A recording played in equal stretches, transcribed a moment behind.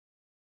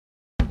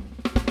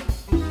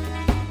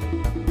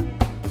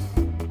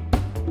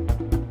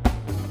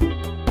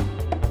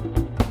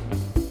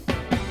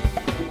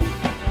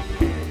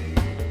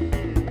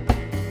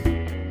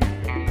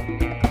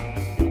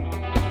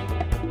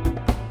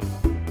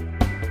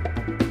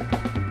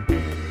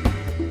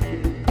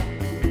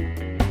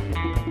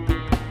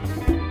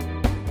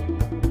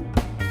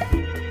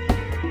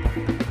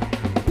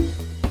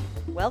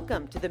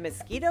the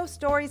Mosquito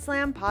Story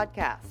Slam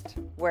podcast,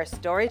 where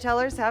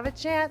storytellers have a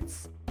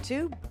chance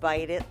to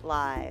bite it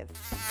live.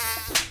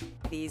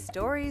 These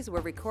stories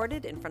were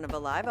recorded in front of a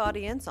live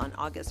audience on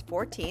August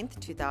 14th,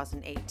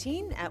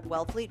 2018 at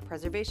Wellfleet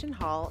Preservation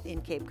Hall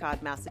in Cape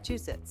Cod,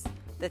 Massachusetts.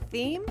 The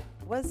theme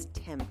was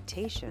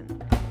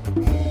temptation.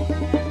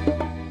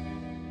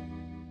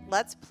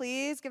 Let's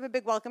please give a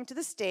big welcome to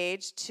the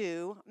stage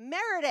to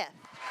Meredith.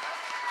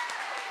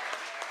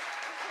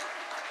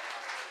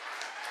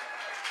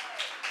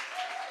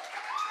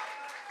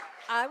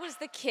 I was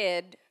the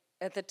kid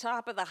at the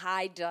top of the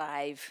high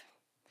dive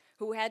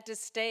who had to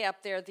stay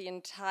up there the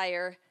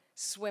entire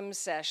swim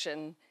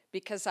session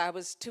because I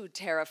was too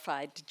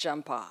terrified to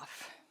jump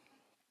off.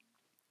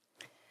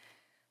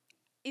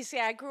 You see,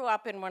 I grew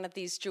up in one of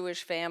these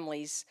Jewish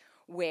families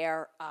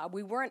where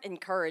we weren't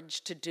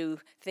encouraged to do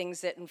things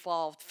that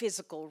involved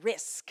physical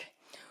risk.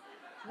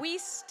 We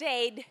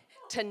stayed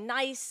to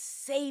nice,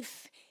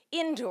 safe,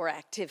 indoor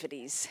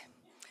activities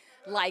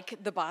like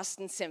the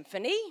Boston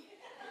Symphony,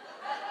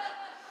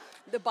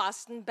 the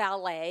Boston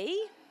Ballet,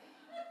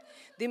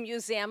 the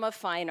Museum of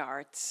Fine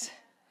Arts,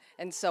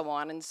 and so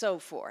on and so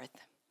forth.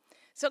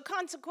 So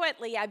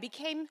consequently, I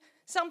became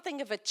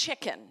something of a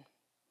chicken.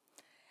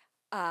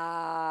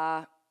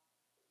 I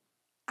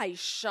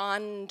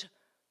shunned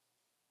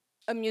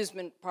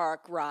amusement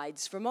park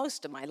rides for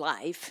most of my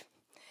life,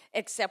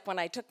 except when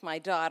I took my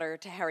daughter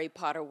to Harry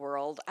Potter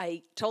World.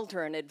 I told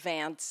her in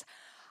advance,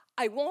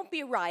 I won't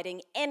be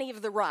riding any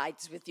of the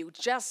rides with you,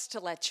 just to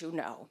let you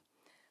know.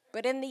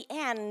 But in the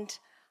end,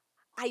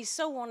 I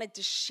so wanted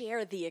to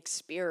share the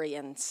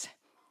experience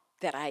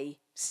that I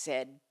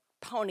said,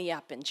 pony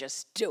up and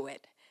just do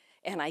it.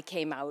 And I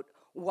came out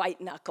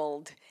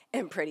white-knuckled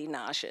and pretty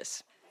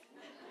nauseous.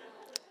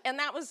 And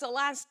that was the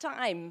last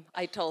time,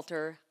 I told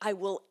her, I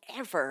will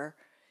ever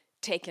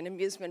take an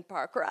amusement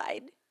park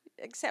ride,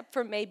 except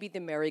for maybe the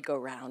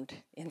merry-go-round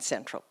in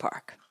Central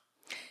Park.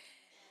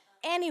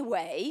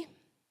 Anyway,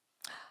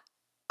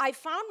 I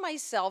found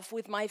myself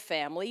with my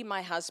family,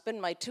 my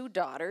husband, my two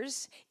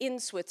daughters, in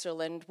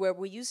Switzerland, where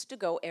we used to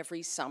go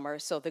every summer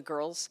so the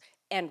girls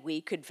and we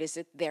could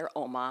visit their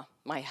Oma,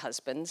 my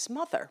husband's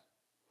mother.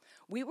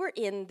 We were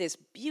in this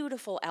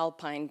beautiful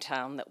alpine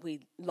town that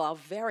we love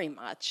very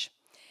much.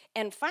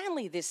 And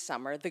finally this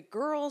summer, the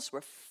girls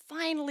were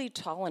finally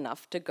tall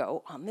enough to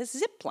go on the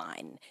zip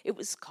line. It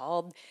was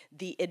called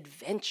the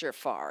Adventure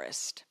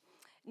Forest.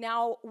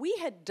 Now, we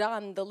had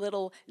done the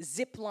little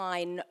zip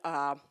line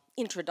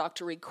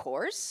introductory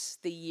course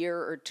the year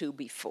or two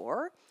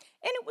before,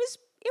 and it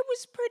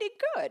was pretty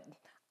good.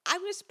 I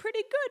was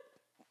pretty good.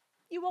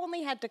 You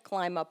only had to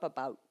climb up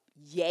about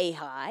yay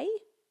high,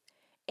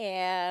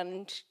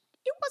 and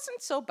it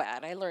wasn't so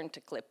bad. I learned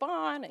to clip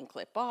on and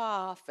clip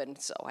off, and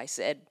so I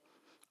said,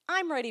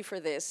 I'm ready for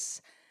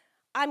this.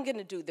 I'm going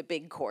to do the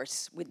big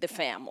course with the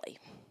family.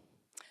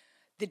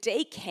 The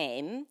day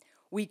came,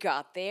 we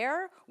got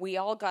there, we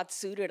all got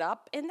suited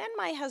up, and then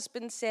my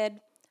husband said,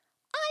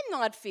 I'm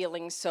not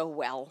feeling so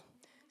well.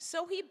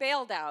 So he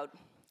bailed out,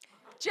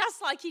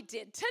 just like he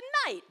did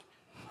tonight.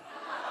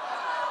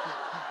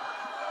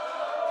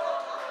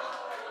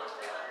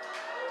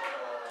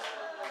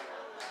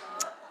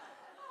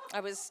 I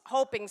was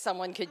hoping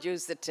someone could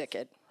use the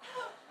ticket.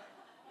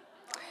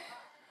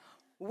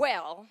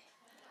 Well,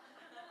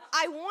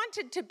 I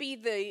wanted to be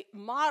the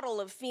model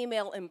of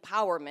female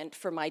empowerment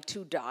for my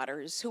two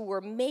daughters, who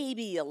were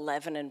maybe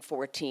 11 and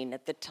 14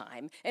 at the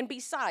time. And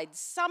besides,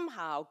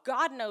 somehow,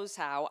 God knows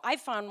how, I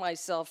found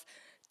myself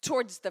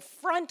towards the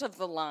front of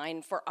the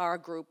line for our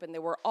group, and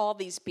there were all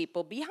these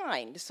people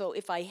behind. So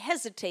if I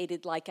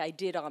hesitated like I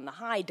did on the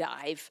high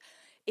dive,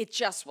 it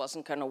just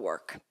wasn't going to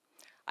work.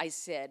 I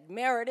said,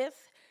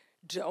 Meredith,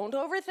 don't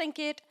overthink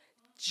it,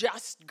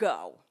 just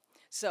go.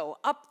 So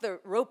up the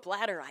rope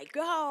ladder I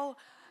go,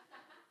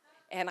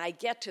 and I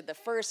get to the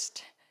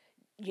first,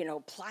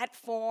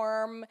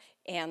 platform,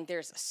 and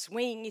there's a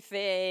swing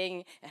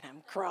thing, and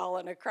I'm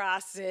crawling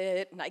across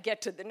it, and I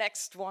get to the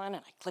next one,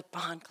 and I clip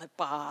on, clip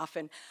off,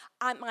 and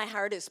my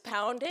heart is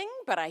pounding,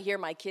 but I hear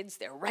my kids,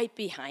 they're right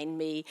behind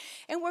me,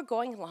 and we're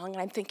going along,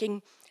 and I'm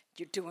thinking,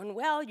 you're doing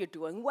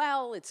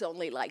well, it's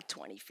only like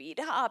 20 feet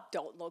up,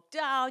 don't look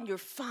down, you're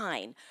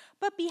fine.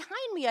 But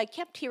behind me, I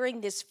kept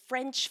hearing this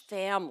French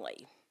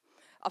family,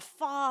 a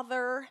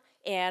father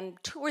and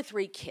 2 or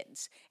 3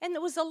 kids. And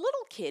there was a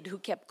little kid who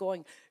kept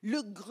going,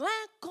 le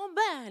grand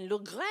combat, le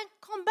grand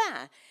combat. I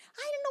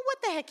didn't know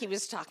what the heck he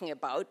was talking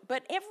about,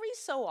 but every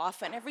so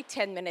often, every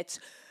 10 minutes,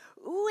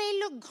 où est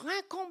le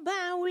grand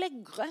combat, où est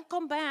le grand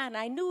combat? And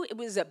I knew it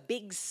was a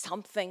big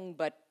something,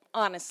 but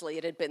honestly,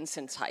 it had been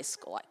since high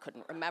school. I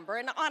couldn't remember,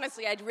 and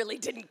honestly, I really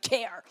didn't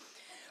care.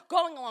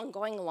 Going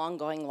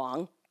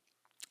along.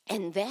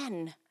 And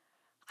then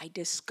I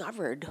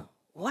discovered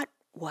what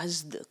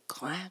was the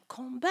grand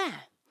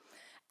combat.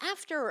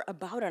 After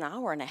about an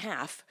hour and a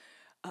half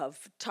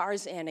of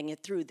Tarzaning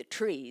it through the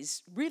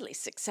trees, really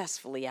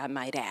successfully, I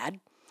might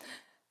add,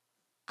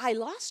 I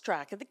lost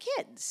track of the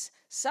kids.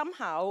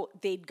 Somehow,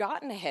 they'd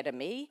gotten ahead of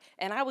me,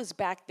 and I was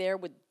back there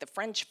with the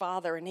French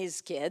father and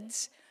his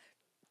kids,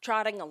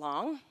 trotting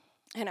along,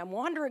 and I'm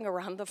wandering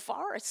around the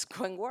forest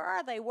going, where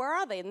are they? Where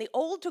are they? And the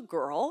older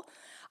girl,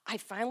 I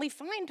finally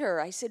find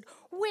her. I said,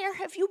 where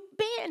have you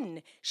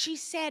been? She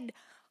said,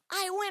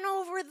 I went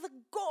over the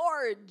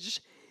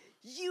gorge.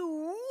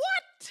 You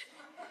what?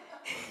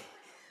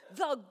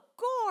 The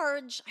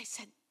gorge? I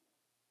said,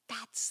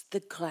 that's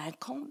the Grand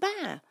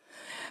Combin.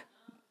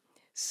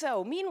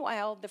 So,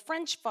 meanwhile, the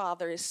French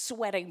father is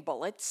sweating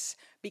bullets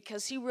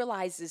because he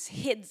realizes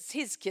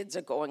his kids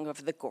are going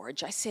over the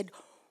gorge. I said,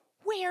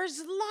 where's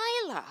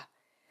Lila?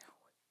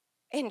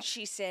 And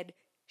she said,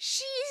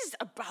 she's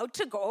about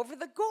to go over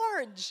the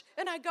gorge.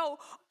 And I go,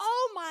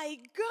 oh my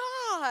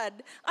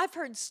God. I've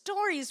heard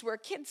stories where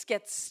kids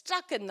get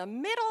stuck in the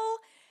middle.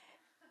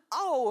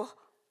 Oh,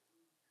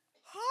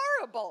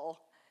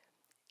 horrible.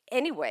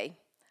 Anyway,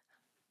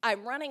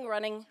 I'm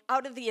running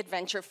out of the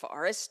adventure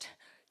forest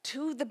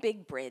to the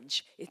big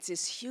bridge. It's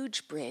this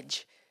huge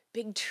bridge,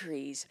 big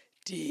trees,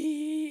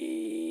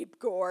 deep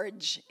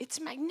gorge. It's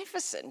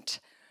magnificent.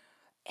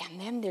 And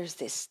then there's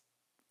this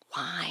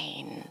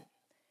line.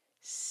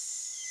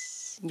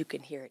 You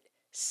can hear it.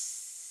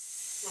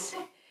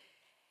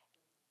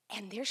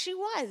 And there she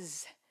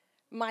was,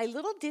 my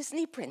little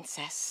Disney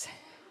princess,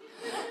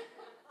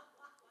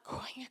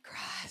 going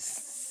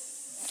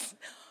across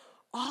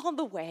all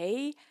the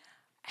way.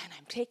 And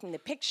I'm taking the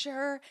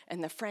picture,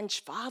 and the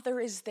French father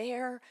is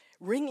there,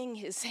 wringing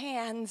his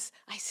hands.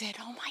 I said,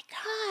 oh my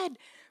God,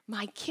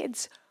 my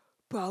kids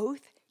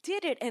both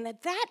did it. And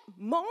at that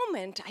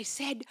moment, I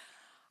said,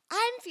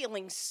 I'm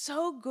feeling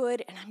so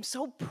good, and I'm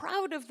so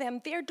proud of them.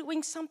 They're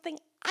doing something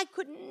I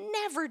could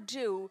never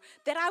do,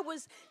 that I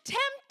was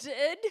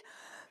tempted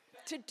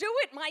to do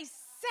it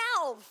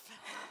myself.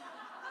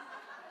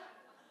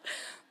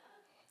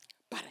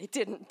 But I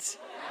didn't.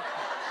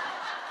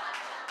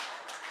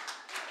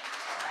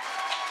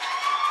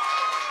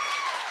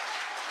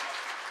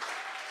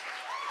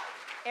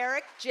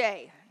 Eric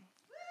J.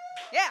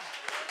 Yeah.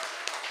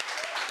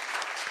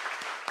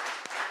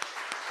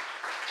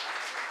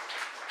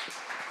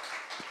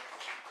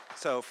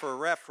 So for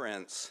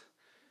reference,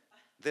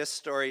 this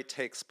story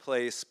takes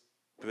place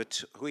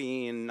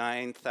between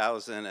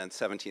 9,000 and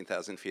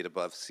 17,000 feet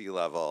above sea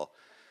level,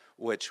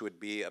 which would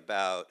be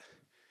about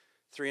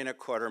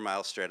 3¼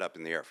 miles straight up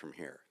in the air from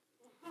here.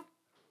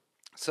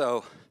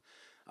 So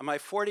on my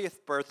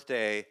 40th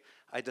birthday,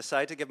 I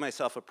decided to give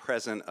myself a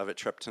present of a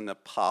trip to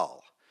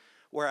Nepal,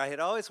 where I had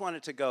always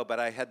wanted to go, but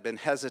I had been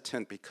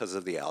hesitant because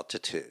of the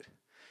altitude.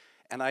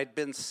 And I'd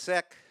been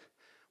sick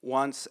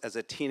once as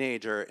a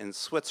teenager in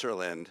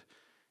Switzerland,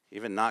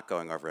 even not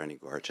going over any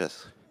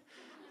gorges.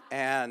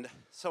 And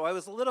so I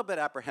was a little bit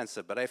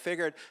apprehensive, but I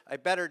figured I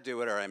better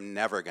do it or I'm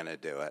never gonna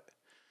do it.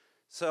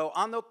 So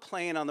on the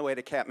plane on the way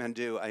to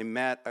Kathmandu, I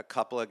met a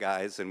couple of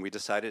guys and we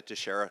decided to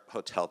share a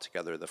hotel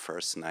together the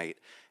first night.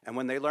 And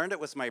when they learned it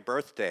was my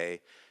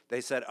birthday,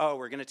 they said, oh,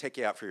 we're gonna take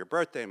you out for your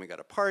birthday and we got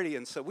a party.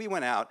 And so we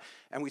went out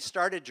and we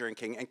started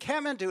drinking. And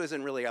Kathmandu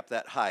isn't really up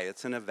that high,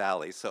 it's in a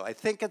valley. So I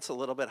think it's a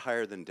little bit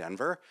higher than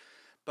Denver.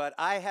 But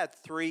I had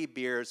 3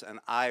 beers and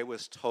I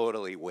was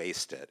totally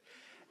wasted.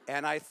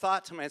 And I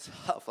thought to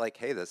myself, like,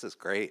 hey, this is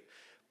great.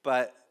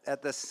 But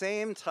at the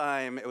same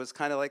time, it was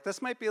kind of like, this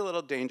might be a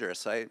little dangerous.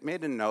 So I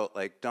made a note,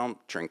 like, don't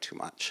drink too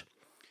much.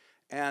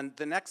 And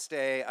the next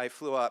day, I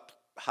flew up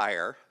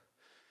higher.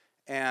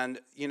 And,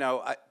 you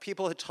know,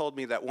 people had told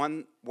me that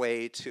one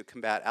way to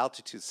combat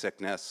altitude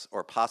sickness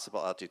or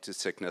possible altitude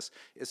sickness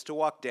is to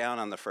walk down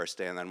on the first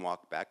day and then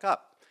walk back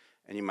up.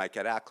 And you might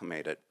get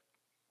acclimated.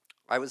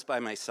 I was by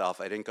myself.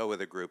 I didn't go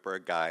with a group or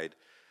a guide,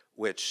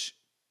 which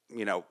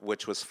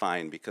was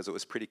fine because it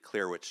was pretty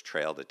clear which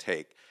trail to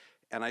take.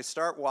 And I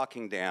start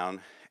walking down,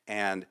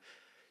 and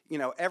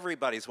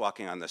everybody's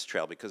walking on this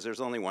trail because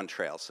there's only one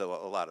trail. So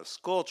a lot of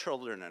school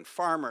children and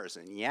farmers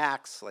and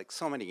yaks, like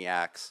so many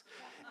yaks.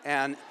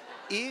 And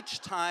each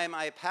time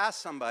I pass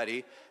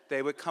somebody,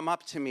 they would come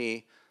up to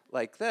me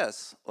like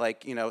this,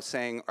 like,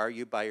 saying, are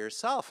you by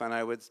yourself? And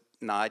I would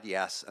nod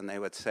yes, and they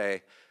would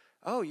say,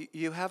 oh,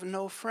 you have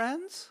no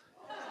friends?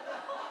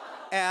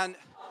 And,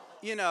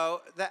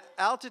 the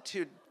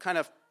altitude kind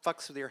of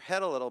fucks with your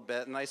head a little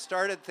bit, and I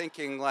started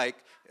thinking, like,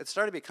 it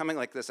started becoming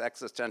like this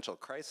existential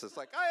crisis,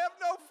 like, I have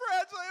no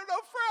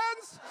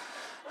friends.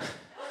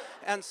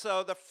 And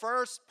so the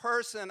first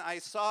person I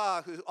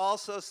saw who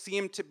also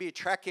seemed to be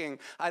trekking,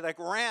 I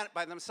ran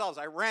by themselves.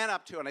 I ran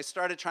up to and I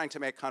started trying to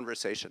make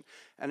conversation.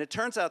 And it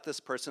turns out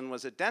this person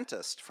was a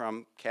dentist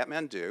from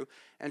Kathmandu,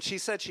 and she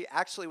said she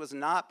actually was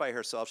not by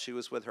herself. She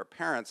was with her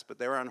parents, but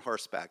they were on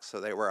horseback, so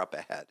they were up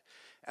ahead.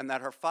 And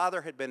that her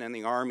father had been in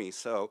the army,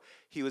 so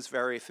he was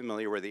very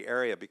familiar with the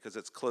area because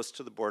it's close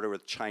to the border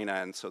with China,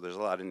 and so there's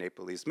a lot of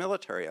Nepalese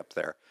military up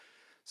there.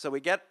 So we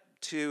get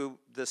to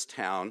this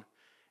town,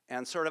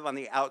 and sort of on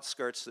the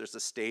outskirts, there's a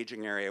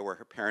staging area where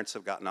her parents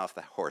have gotten off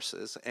the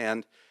horses.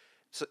 And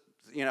so,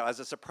 as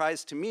a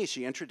surprise to me,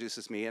 she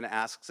introduces me and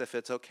asks if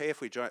it's okay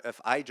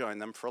if I join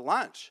them for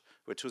lunch,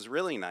 which was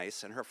really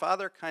nice. And her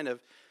father kind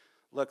of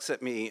looks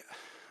at me,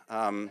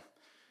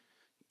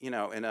 in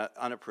an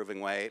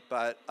unapproving way.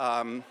 But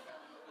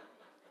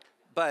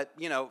but,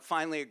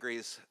 finally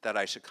agrees that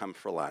I should come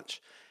for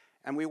lunch.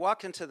 And we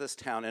walk into this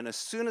town, and as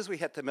soon as we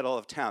hit the middle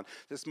of town,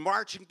 this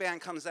marching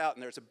band comes out,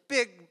 and there's a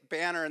big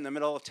banner in the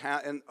middle of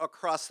town and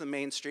across the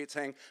main street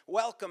saying,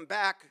 "Welcome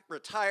back,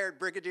 retired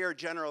Brigadier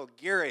General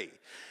Geary."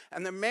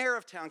 And the mayor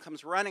of town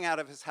comes running out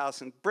of his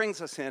house and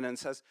brings us in and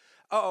says,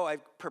 "Oh,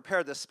 I've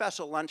prepared this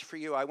special lunch for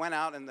you. I went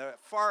out in the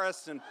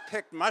forest and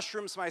picked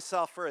mushrooms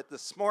myself for it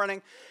this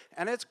morning,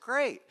 and it's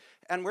great."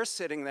 And we're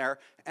sitting there,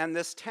 and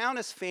this town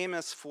is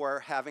famous for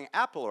having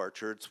apple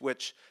orchards,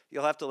 which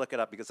you'll have to look it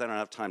up because I don't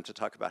have time to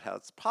talk about how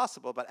it's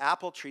possible, but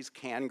apple trees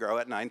can grow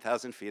at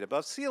 9,000 feet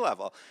above sea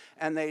level.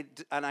 And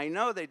I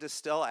know they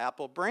distill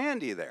apple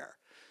brandy there.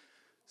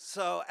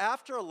 So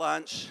after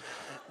lunch,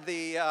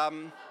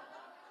 the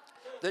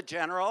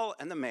general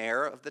and the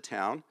mayor of the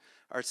town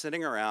are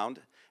sitting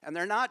around, and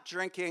they're not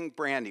drinking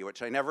brandy,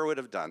 which I never would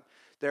have done.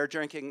 They're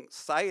drinking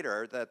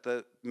cider that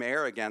the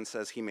mayor, again,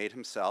 says he made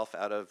himself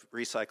out of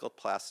recycled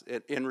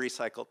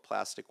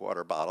plastic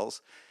water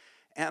bottles.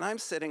 And I'm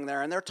sitting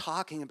there, and they're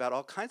talking about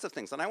all kinds of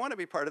things. And I want to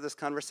be part of this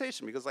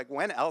conversation because,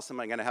 when else am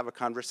I going to have a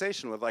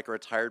conversation with, a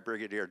retired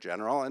brigadier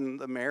general and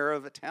the mayor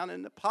of a town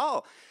in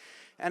Nepal?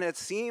 And it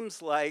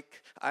seems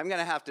like I'm going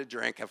to have to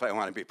drink if I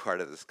want to be part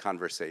of this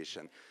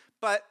conversation.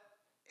 But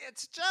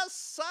it's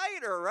just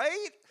cider,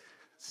 right?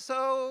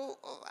 So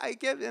I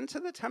give into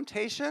the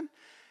temptation.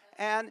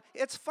 And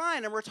it's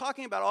fine, and we're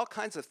talking about all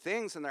kinds of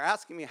things, and they're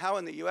asking me how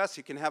in the U.S.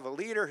 you can have a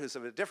leader who's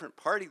of a different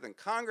party than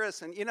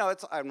Congress, and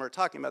and we're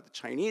talking about the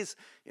Chinese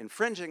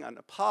infringing on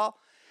Nepal,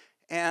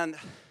 and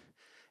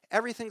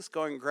everything's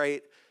going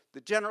great.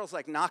 The general's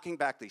knocking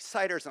back these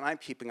ciders, and I'm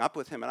keeping up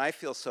with him, and I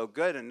feel so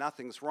good, and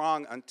nothing's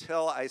wrong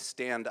until I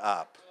stand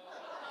up.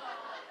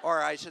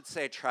 Or I should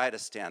say, try to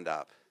stand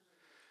up.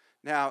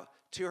 Now,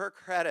 to her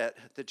credit,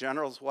 the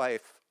general's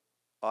wife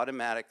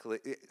automatically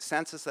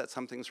senses that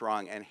something's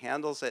wrong and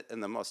handles it in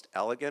the most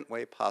elegant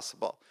way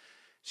possible.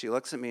 She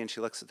looks at me and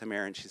she looks at the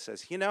mayor and she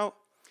says,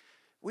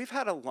 we've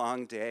had a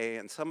long day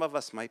and some of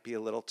us might be a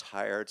little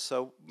tired,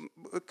 so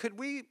could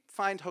we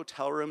find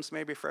hotel rooms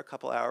maybe for a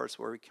couple hours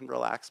where we can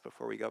relax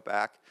before we go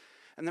back?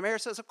 And the mayor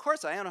says, "Of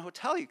course, I own a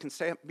hotel. You can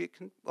stay.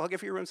 I'll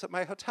give you rooms at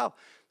my hotel."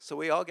 So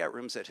we all get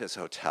rooms at his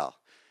hotel.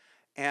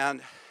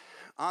 And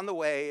on the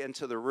way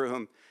into the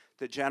room,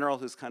 the general,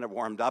 who's kind of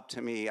warmed up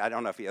to me, I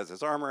don't know if he has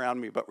his arm around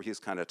me, but he's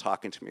kind of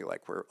talking to me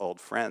like we're old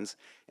friends,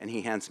 and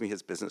he hands me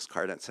his business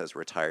card and it says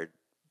 "Retired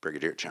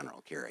Brigadier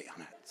General Geary"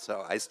 on it.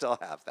 So I still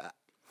have that.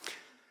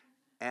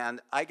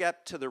 And I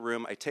get to the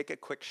room, I take a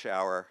quick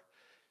shower,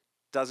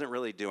 doesn't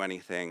really do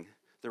anything.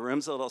 The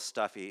room's a little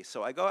stuffy,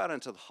 so I go out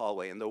into the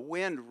hallway, and the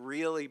wind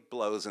really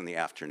blows in the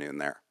afternoon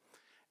there.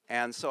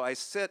 And so I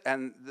sit,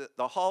 and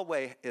the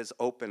hallway is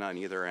open on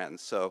either end.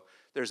 So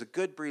there's a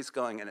good breeze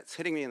going, and it's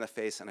hitting me in the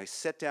face, and I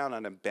sit down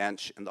on a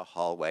bench in the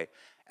hallway,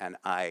 and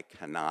I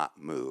cannot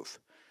move.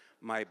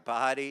 My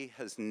body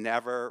has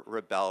never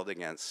rebelled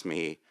against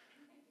me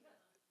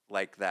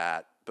like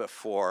that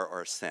before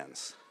or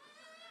since.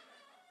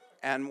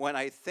 And when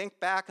I think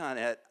back on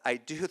it, I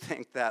do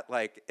think that,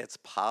 it's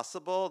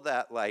possible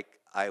that,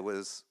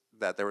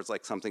 that there was,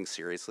 something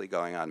seriously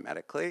going on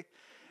medically.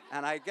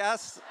 And I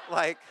guess,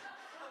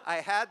 I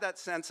had that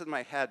sense in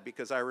my head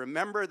because I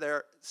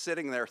remember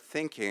sitting there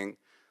thinking,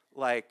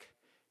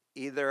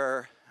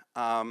 either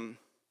I'll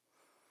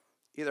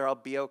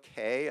be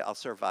okay, I'll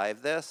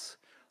survive this,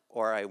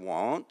 or I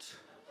won't.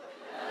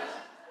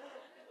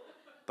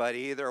 But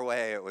either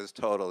way, it was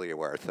totally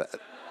worth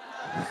it.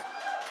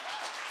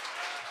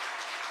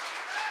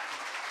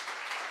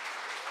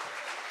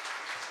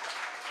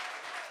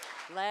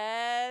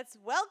 Let's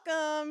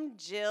welcome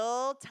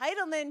Jill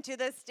Titleman to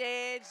the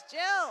stage.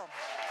 Jill.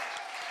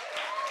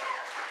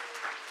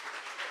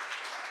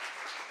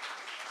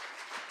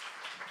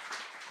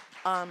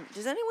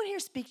 Does anyone here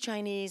speak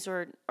Chinese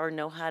or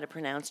know how to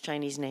pronounce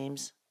Chinese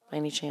names by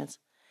any chance?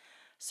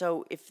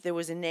 So if there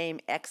was a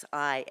name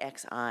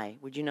XI,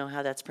 would you know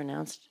how that's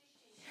pronounced?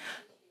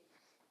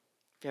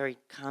 Very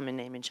common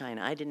name in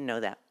China. I didn't know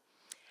that.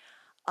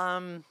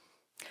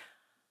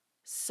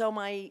 So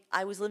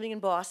I was living in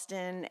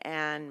Boston,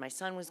 and my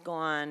son was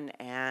gone,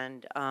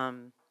 and I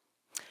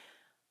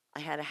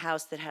had a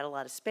house that had a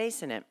lot of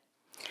space in it.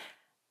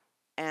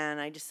 And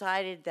I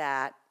decided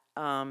that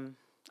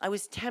I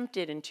was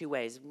tempted in two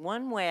ways.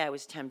 One way I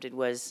was tempted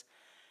was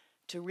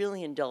to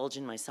really indulge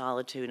in my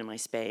solitude and my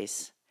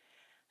space.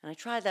 And I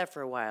tried that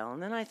for a while,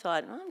 and then I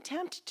thought, I'm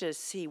tempted to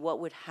see what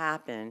would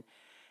happen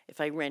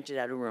if I rented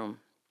out a room.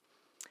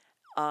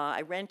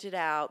 I rented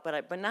out,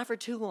 but not for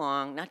too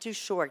long, not too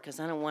short, because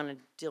I don't want to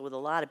deal with a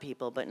lot of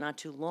people, but not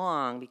too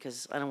long,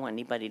 because I don't want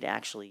anybody to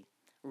actually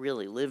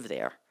really live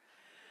there.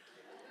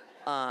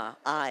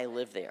 I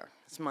live there.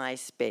 It's my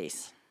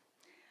space.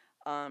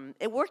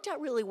 It worked out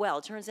really well.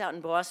 It turns out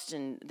in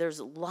Boston, there's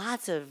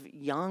lots of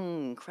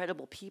young,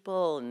 incredible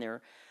people in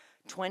their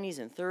 20s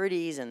and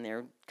 30s, and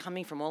they're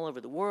coming from all over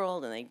the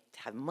world, and they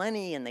have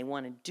money, and they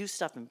want to do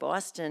stuff in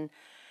Boston.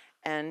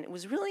 And it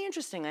was really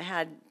interesting. I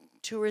had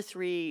two or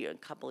three, a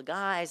couple of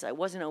guys. I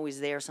wasn't always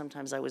there.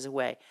 Sometimes I was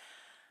away.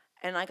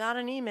 And I got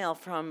an email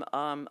from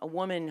a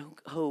woman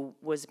who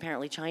was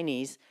apparently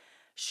Chinese.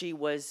 She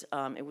was,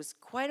 it was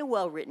quite a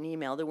well-written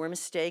email. There were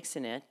mistakes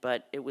in it,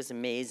 but it was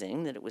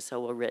amazing that it was so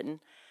well-written.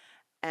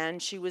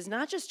 And she was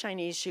not just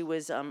Chinese, she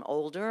was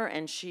older,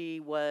 and she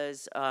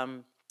was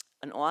an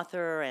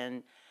author,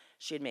 and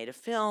she had made a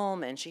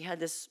film, and she had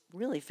this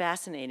really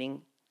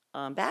fascinating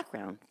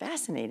background.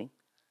 Fascinating.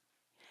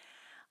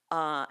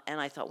 And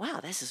I thought, wow,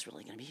 this is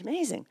really going to be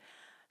amazing.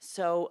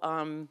 So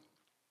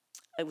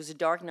it was a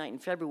dark night in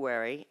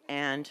February,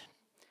 and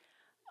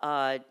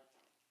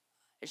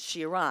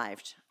she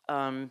arrived.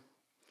 And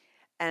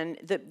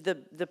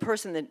the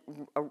person that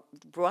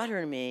brought her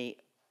to me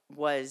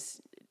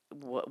was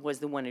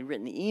the one who'd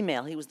written the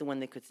email. He was the one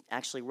that could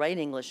actually write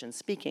English and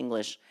speak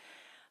English.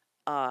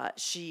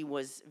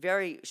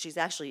 She's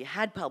actually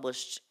had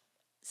published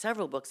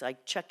several books. I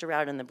checked her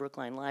out in the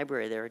Brookline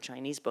Library. There are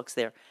Chinese books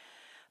there.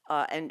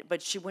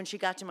 But when she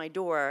got to my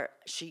door,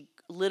 she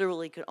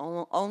literally could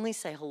only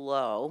say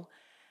hello,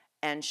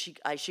 and she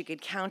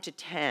could count to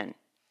 10.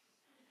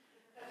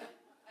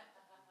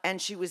 And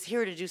she was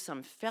here to do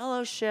some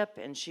fellowship,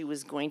 and she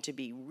was going to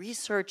be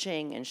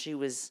researching, and she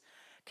was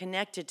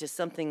connected to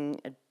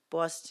something at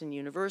Boston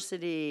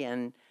University,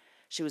 and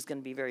she was going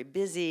to be very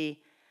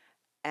busy.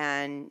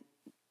 And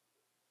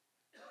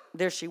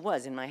there she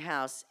was in my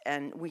house,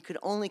 and we could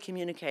only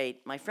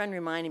communicate. My friend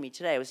reminded me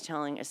today, I was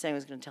saying I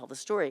was going to tell the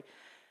story.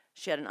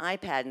 She had an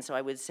iPad, and so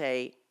I would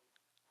say,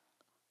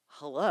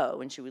 hello,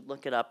 and she would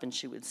look it up, and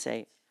she would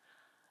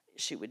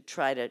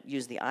try to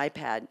use the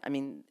iPad. I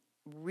mean,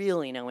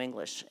 really no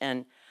English.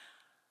 And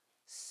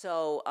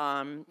so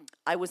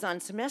I was on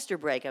semester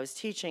break. I was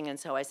teaching, and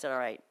so I said, all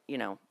right,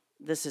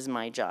 this is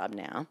my job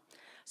now.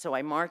 So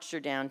I marched her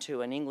down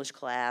to an English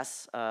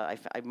class. I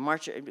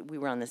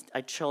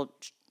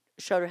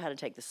showed her how to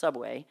take the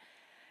subway,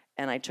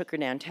 and I took her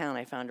downtown.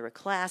 I found her a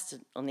class,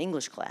 an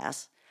English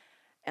class,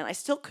 and I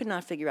still could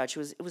not figure out.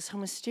 It was so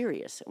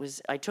mysterious.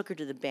 I took her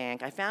to the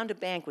bank. I found a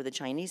bank with a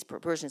Chinese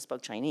person who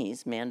spoke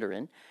Chinese,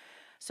 Mandarin,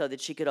 so that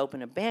she could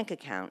open a bank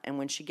account. And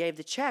when she gave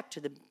the check to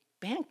the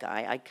bank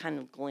guy, I kind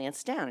of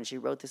glanced down, and she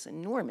wrote this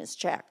enormous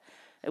check.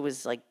 It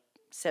was like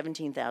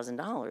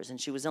 $17,000, and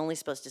she was only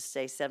supposed to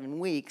stay 7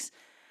 weeks.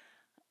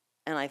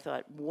 And I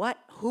thought, what?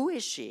 Who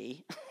is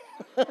she?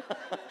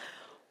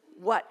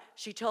 What?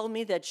 She told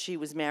me that she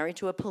was married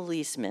to a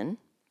policeman.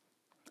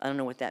 I don't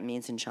know what that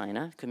means in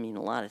China. It could mean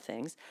a lot of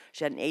things.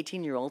 She had an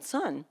 18-year-old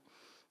son.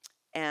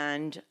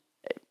 And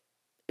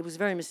it was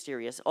very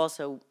mysterious.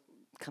 Also,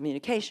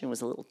 communication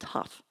was a little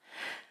tough.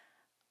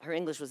 Her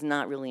English was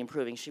not really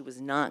improving. She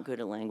was not good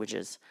at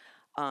languages.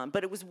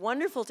 But it was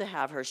wonderful to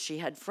have her. She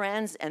had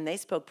friends, and they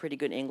spoke pretty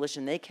good English,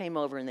 and they came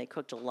over, and they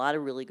cooked a lot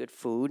of really good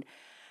food.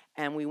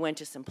 And we went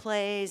to some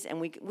plays,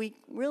 and we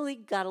really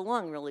got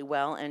along really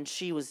well. And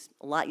she was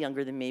a lot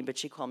younger than me, but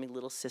she called me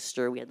little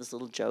sister. We had this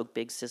little joke,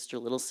 big sister,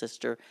 little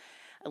sister.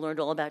 I learned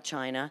all about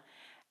China,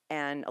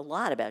 and a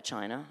lot about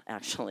China,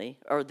 actually,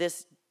 or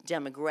this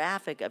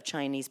demographic of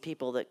Chinese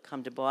people that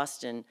come to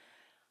Boston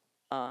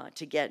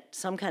to get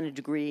some kind of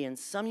degree in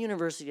some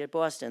university at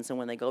Boston. So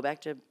when they go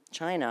back to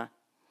China,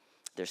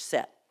 they're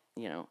set.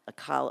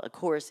 A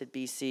course at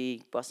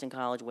BC, Boston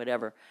College,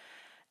 whatever.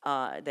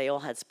 They all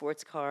had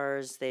sports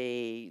cars.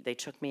 They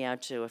took me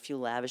out to a few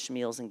lavish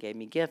meals and gave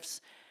me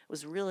gifts. It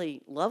was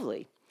really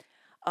lovely.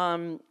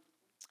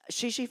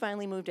 She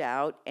finally moved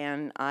out,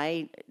 and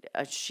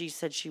she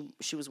said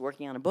she was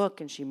working on a book,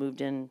 and she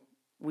moved in.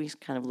 We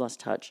kind of lost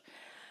touch.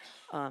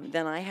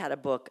 Then I had a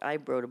book. I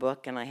wrote a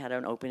book, and I had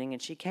an opening,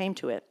 and she came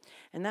to it.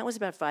 And that was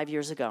about 5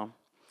 years ago.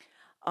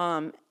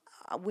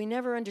 We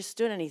never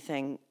understood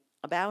anything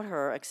about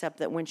her except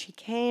that when she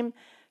came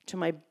to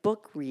my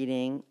book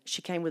reading,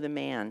 she came with a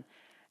man.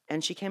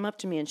 And she came up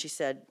to me and she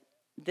said,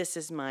 "This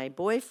is my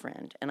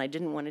boyfriend, and I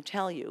didn't want to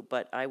tell you,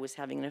 but I was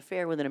having an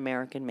affair with an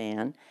American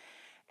man,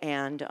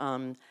 and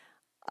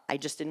I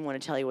just didn't want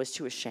to tell you. I was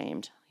too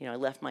ashamed. I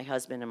left my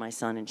husband and my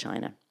son in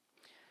China."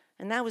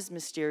 And that was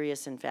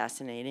mysterious and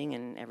fascinating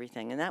and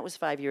everything. And that was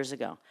 5 years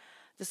ago.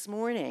 This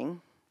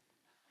morning,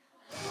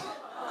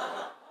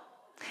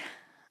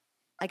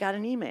 I got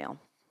an email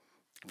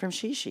from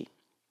Shishi,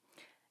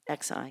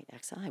 XI,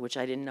 which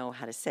I didn't know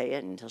how to say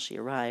it until she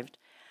arrived.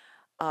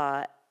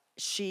 Her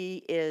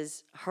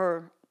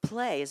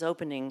play is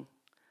opening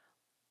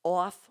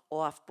off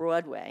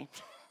Broadway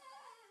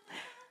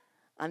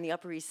on the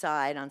Upper East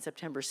Side on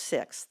September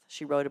 6th.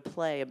 She wrote a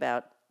play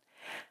about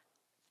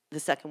the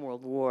Second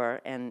World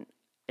War, and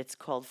it's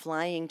called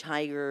Flying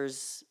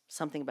Tigers,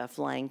 something about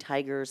flying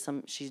tigers.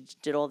 She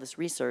did all this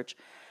research.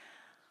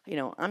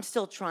 I'm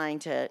still trying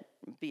to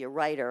be a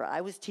writer.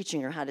 I was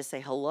teaching her how to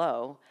say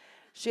hello.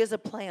 She has a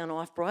play on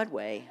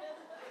off-Broadway.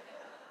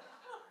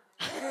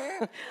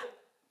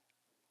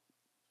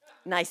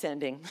 Nice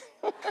ending.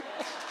 Oh,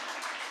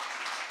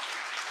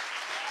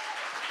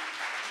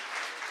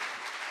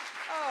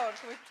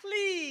 can we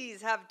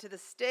please have to the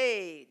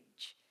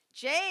stage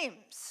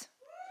James?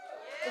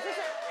 Is this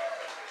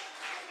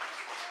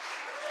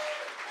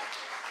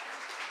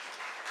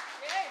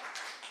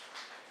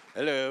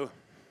Hello.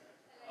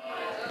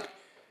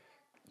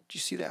 Did you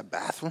see that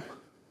bathroom?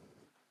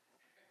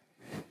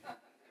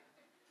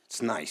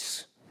 It's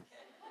nice.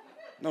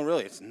 No,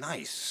 really, it's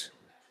nice.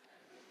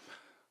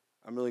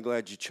 I'm really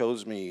glad you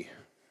chose me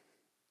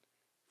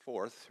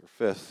 4th or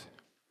 5th,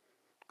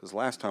 because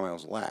last time I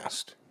was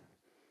last,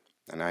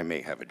 and I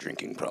may have a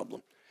drinking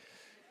problem.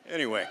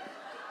 Anyway.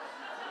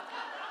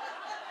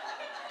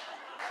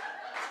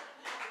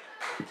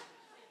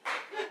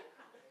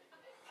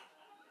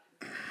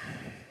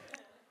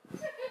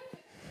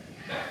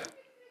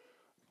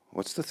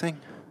 What's the thing?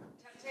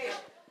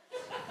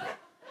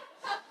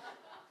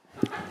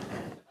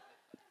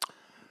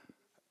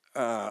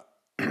 I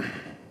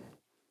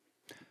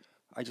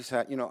just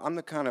had, I'm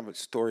the kind of a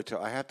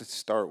storyteller. I have to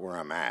start where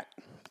I'm at,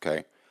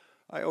 okay?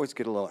 I always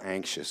get a little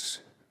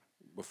anxious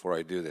before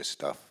I do this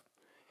stuff.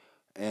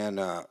 And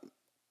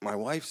my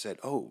wife said,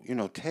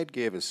 Ted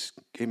gave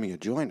me a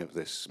joint of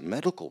this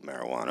medical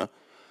marijuana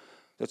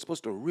that's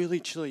supposed to really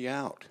chill you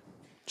out.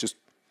 Just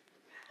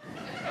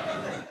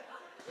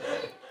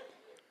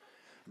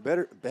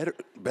better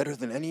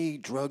than any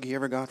drug he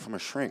ever got from a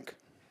shrink.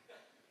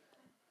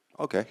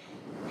 Okay.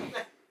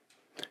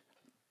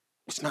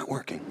 It's not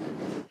working.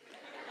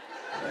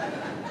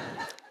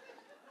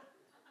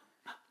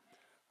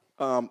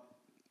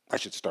 I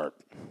should start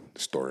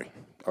the story.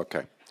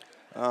 Okay.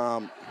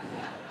 I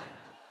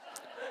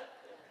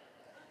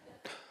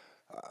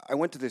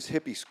went to this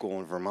hippie school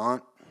in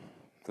Vermont.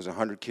 There's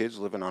 100 kids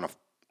living on a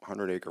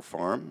 100-acre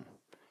farm.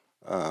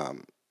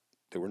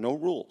 There were no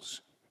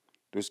rules.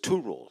 There was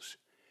 2 rules.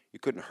 You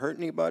couldn't hurt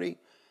anybody,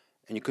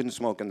 and you couldn't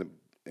smoke in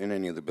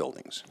any of the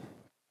buildings.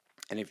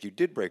 And if you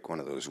did break one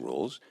of those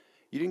rules,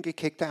 you didn't get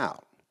kicked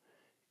out.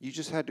 You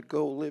just had to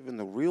go live in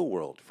the real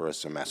world for a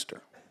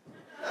semester.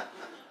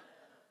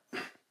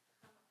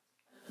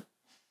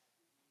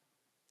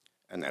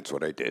 And that's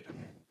what I did.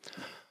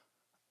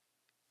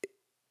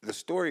 The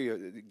story,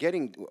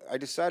 I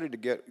decided to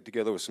get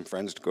together with some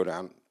friends to go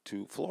down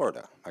to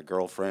Florida. My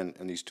girlfriend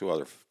and these 2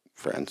 other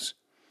friends.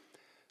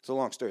 It's a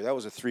long story. That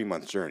was a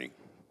 3-month journey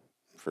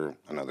for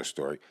another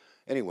story.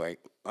 Anyway,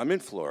 I'm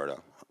in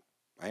Florida.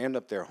 I end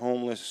up there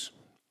homeless.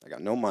 I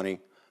got no money.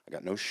 I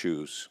got no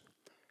shoes.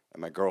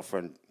 And my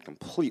girlfriend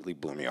completely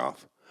blew me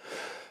off.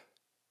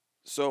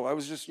 So I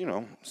was just,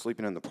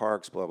 sleeping in the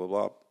parks, blah, blah,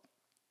 blah.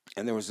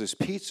 And there was this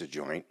pizza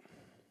joint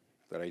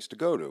that I used to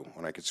go to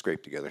when I could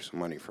scrape together some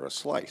money for a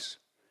slice.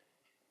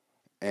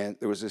 And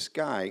there was this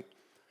guy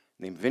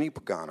named Vinny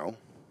Pagano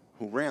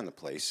who ran the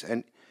place.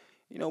 And,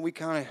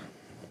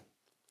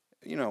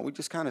 we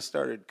just kind of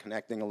started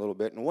connecting a little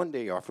bit. And one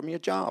day he offered me a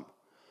job.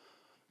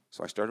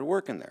 So I started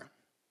working there.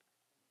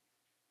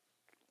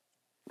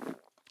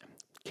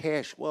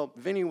 Cash. Well,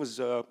 Vinny was,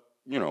 a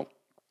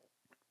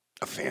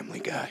family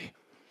guy.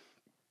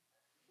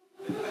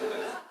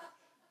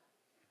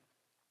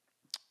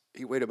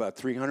 He weighed about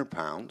 300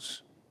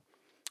 pounds.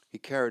 He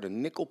carried a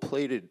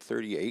nickel-plated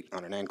 .38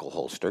 on an ankle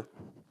holster.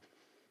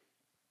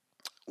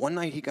 One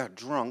night he got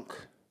drunk.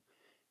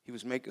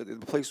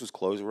 The place was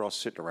closed. We were all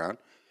sitting around.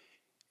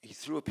 He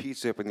threw a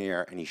pizza up in the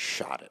air and he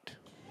shot it.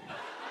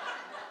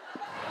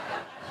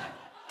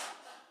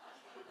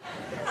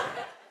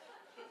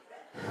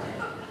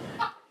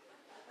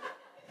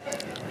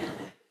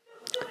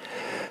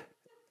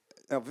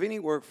 Now, Vinny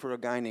worked for a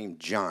guy named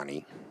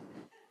Johnny.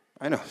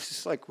 I know, it's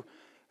just like,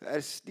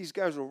 these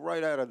guys were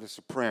right out of The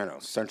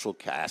Sopranos, central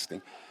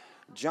casting.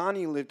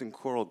 Johnny lived in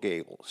Coral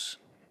Gables.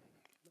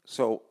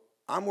 So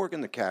I'm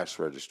working the cash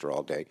register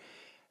all day,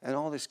 and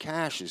all this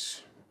cash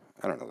is,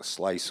 the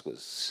slice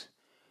was,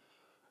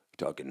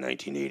 talking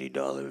 $1980. It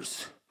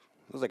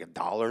was like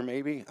 $1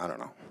 maybe, I don't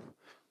know.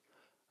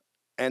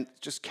 And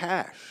just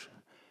cash.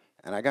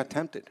 And I got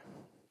tempted.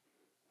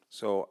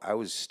 So I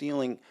was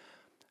stealing.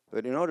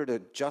 But in order to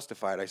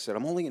justify it, I said,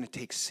 I'm only going to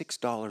take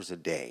 $6 a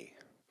day,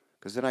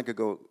 because then I could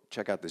go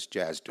check out this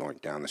jazz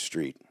joint down the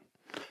street.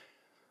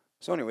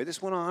 So anyway,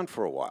 this went on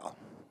for a while,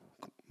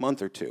 a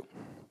month or 2.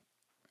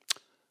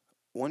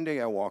 One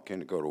day I walk in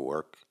to go to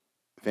work.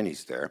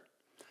 Vinny's there.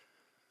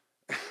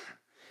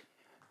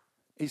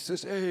 He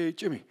says, hey,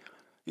 Jimmy.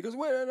 He goes,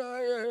 wait,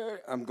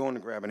 I'm going to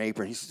grab an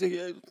apron. He says,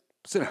 hey,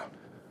 sit down.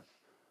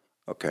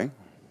 Okay.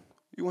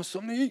 You want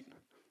something to eat?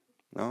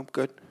 No, I'm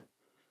good.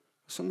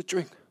 Something to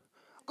drink?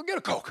 Go get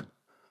a Coke.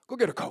 Go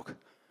get a Coke.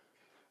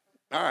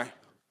 All right.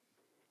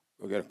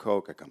 Go get a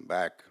Coke. I come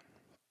back.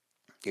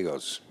 He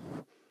goes,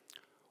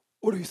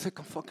 what do you think?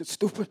 I'm fucking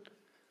stupid?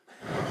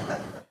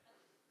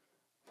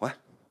 What?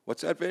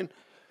 What's that, Vin?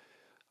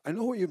 I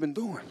know what you've been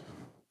doing.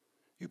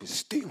 You've been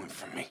stealing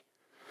from me.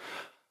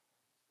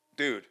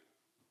 Dude,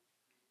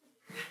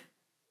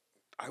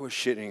 I was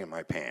shitting in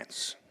my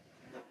pants.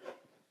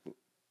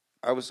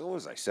 I was,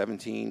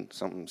 17,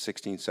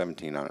 16,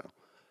 17, I don't know.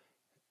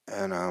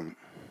 And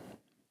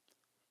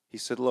he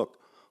said, look,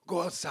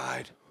 go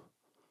outside,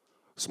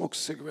 smoke a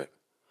cigarette,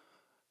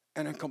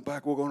 and then come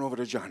back. We're going over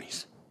to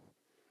Johnny's.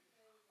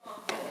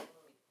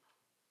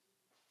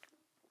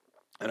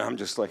 And I'm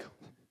just like,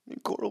 in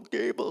Coral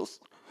Gables.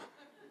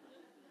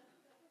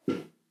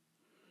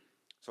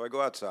 So I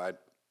go outside.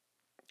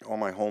 all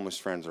my homeless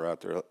friends are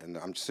out there, and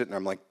I'm sitting.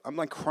 I'm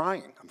like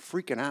crying. I'm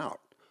freaking out.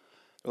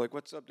 They're like,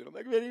 "What's up, dude?" I'm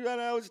like, "Vinny, right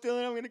now, I was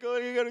stealing. I'm gonna go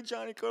to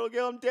Johnny Coral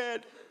Gale. I'm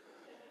dead."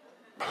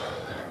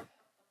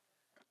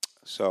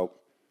 So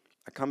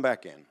I come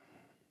back in,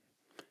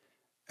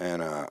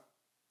 and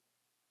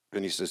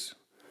Vinny says,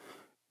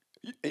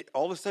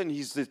 all of a sudden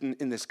he's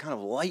in this kind of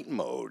light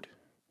mode,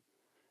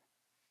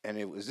 and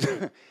it was.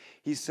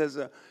 He says,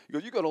 he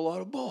goes, "You got a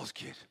lot of balls,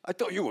 kid. I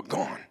thought you were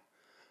gone.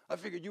 I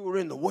figured you were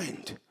in the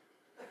wind."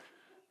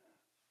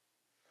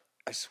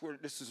 I swear,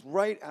 this is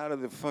right out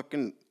of the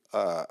fucking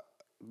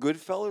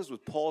Goodfellas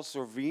with Paul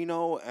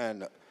Sorvino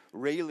and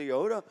Ray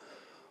Liotta.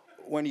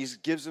 When he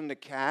gives him the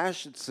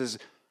cash, it says,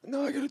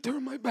 "No, I gotta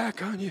turn my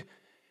back on you."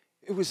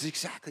 It was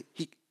exactly,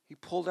 he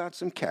pulled out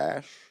some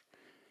cash.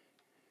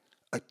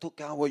 "I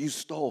took out what you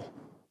stole."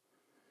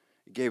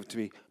 He gave it to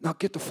me. "Now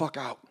get the fuck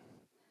out."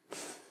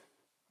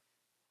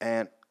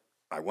 And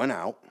I went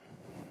out.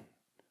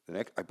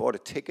 I bought a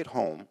ticket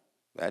home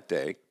that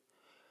day.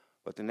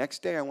 But the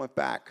next day I went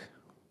back.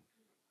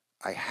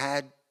 I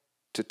had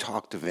to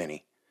talk to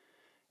Vinny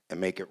and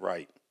make it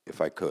right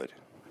if I could.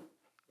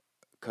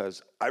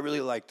 Because I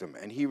really liked him,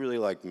 and he really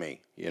liked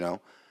me, you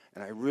know?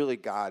 And I really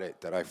got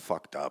it that I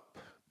fucked up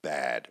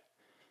bad.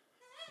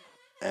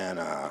 And,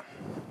 the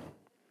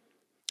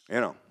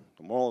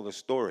moral of the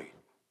story,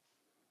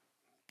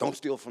 don't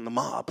steal from the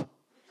mob.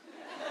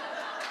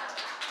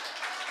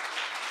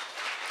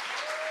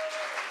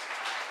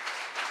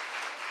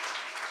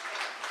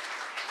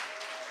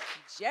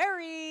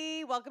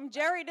 Jerry, welcome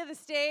Jerry to the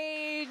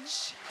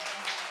stage.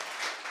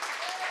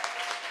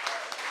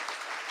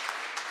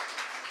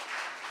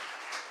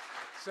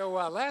 So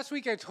last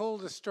week I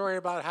told a story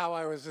about how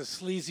I was a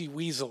sleazy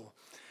weasel.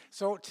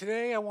 So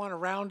today I want to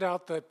round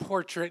out the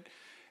portrait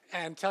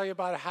and tell you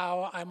about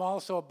how I'm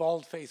also a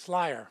bald-faced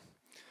liar.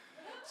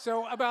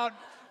 So about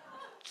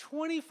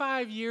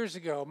 25 years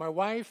ago, my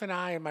wife and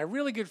I and my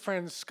really good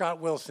friend Scott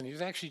Wilson, he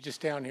was actually just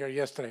down here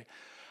yesterday,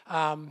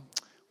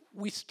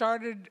 we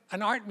started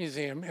an art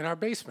museum in our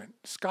basement.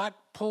 Scott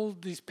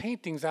pulled these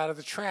paintings out of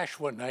the trash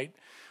one night.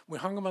 We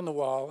hung them on the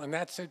wall, and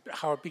that's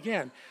how it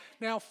began.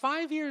 Now,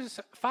 5 years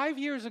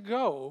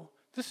ago,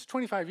 this is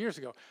 25 years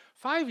ago,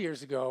 5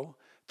 years ago,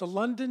 the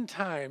London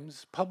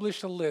Times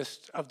published a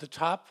list of the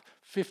top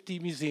 50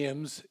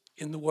 museums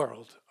in the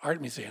world,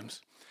 art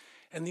museums.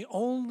 And the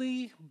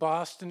only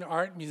Boston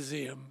art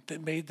museum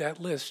that made that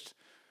list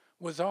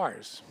was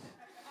ours,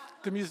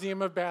 the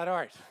Museum of Bad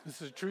Art.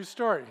 This is a true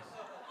story.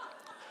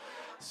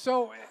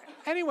 So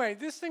anyway,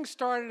 this thing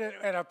started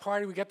at a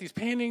party. We got these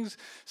paintings.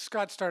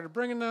 Scott started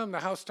bringing them. The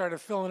house started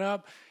filling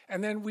up.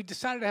 And then we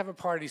decided to have a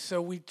party.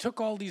 So we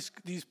took all these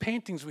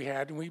paintings we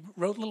had, and we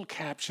wrote little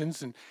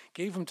captions and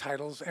gave them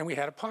titles, and we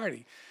had a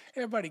party.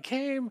 Everybody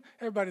came.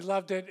 Everybody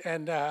loved it,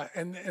 and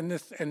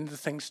the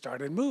thing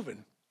started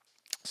moving.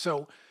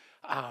 So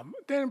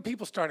then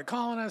people started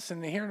calling us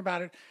and hearing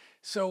about it.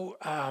 So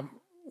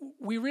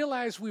we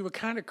realized we were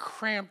kind of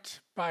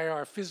cramped by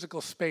our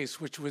physical space,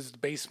 which was the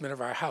basement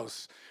of our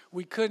house.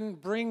 We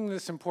couldn't bring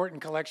this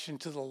important collection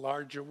to the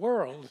larger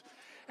world.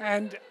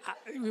 And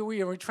we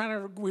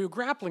were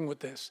grappling with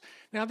this.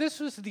 Now, this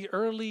was the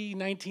early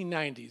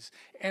 1990s,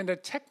 and a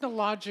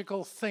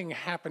technological thing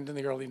happened in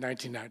the early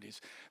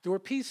 1990s. There were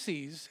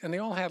PCs, and they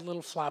all had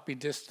little floppy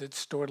disks that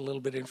stored a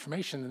little bit of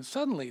information, and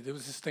suddenly there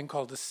was this thing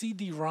called the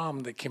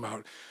CD-ROM that came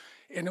out,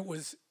 and it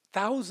was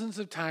thousands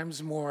of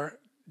times more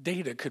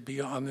data could be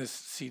on this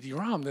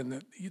CD-ROM than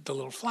the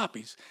little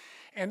floppies.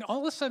 And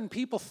all of a sudden,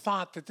 people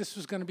thought that this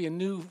was going to be a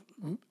new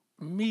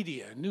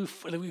media,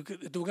 there were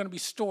going to be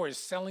stores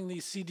selling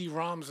these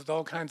CD-ROMs with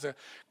all kinds of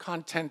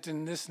content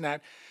and this and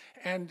that.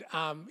 And,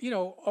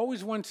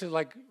 always wanted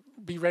to,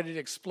 be ready to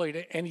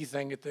exploit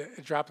anything at the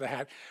drop of the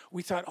hat.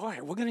 We thought, all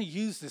right, we're going to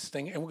use this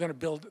thing, and we're going to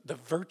build the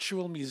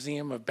virtual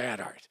Museum of Bad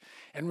Art.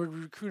 And we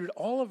recruited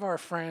all of our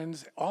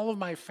friends, all of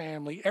my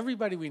family,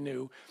 everybody we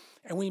knew,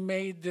 and we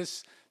made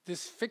this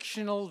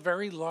fictional,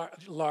 very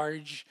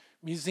large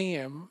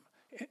museum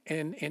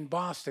in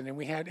Boston,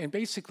 and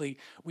basically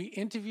we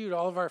interviewed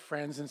all of our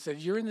friends and said,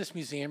 "You're in this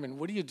museum, and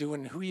what are you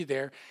doing? Who are you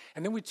there?"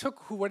 And then we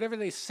took whatever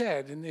they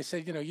said, and they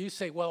said, you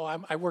say, "Well,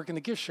 I work in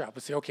the gift shop."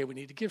 We say, "Okay, we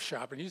need a gift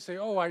shop," and you say,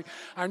 "Oh,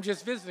 I'm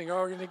just visiting,"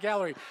 or "in the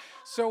gallery."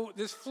 So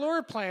this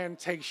floor plan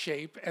takes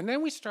shape, and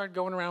then we start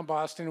going around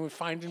Boston, and we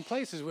finding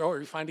places.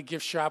 We find a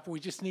gift shop. We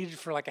just need it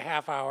for like a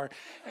half hour,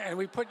 and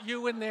we put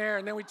you in there,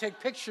 and then we take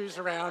pictures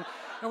around,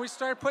 and we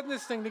start putting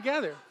this thing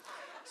together.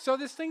 So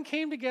this thing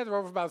came together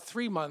over about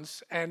 3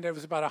 months, and there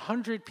was about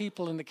 100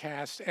 people in the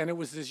cast, and it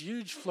was this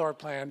huge floor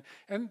plan,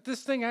 and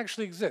this thing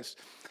actually exists.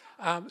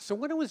 So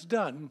when it was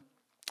done,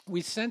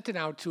 we sent it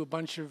out to a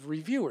bunch of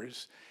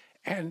reviewers,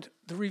 and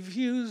the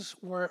reviews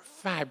were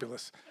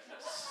fabulous.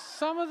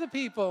 some of the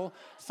people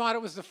thought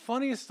it was the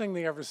funniest thing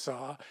they ever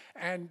saw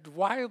and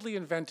wildly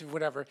inventive,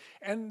 whatever.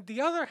 And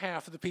the other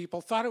half of the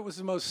people thought it was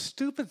the most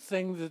stupid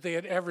thing that they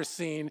had ever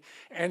seen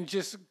and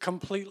just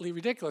completely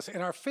ridiculous.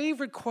 And our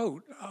favorite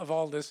quote of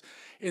all this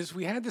is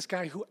we had this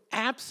guy who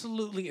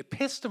absolutely, it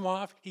pissed him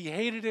off, he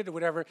hated it or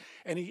whatever,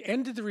 and he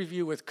ended the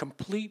review with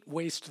complete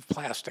waste of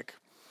plastic.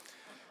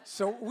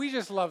 So we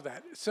just love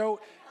that. So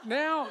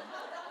now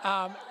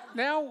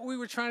we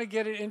were trying to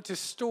get it into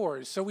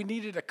stores, so we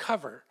needed a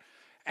cover.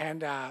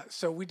 And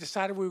so we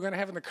decided we were going to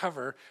have in the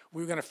cover,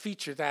 we were going to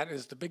feature that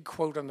as the big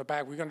quote on the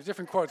back. We were going to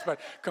different quotes, but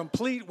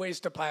complete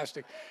waste of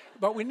plastic.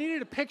 But we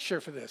needed a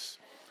picture for this.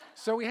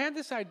 So we had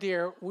this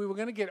idea, we were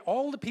going to get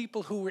all the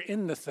people who were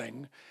in the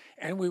thing,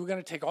 and we were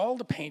going to take all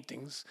the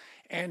paintings,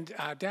 and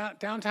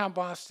downtown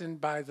Boston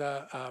by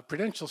the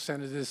Prudential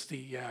Center, there's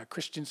the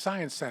Christian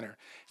Science Center.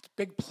 It's a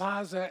big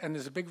plaza, and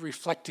there's a big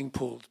reflecting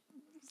pool.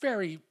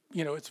 Very,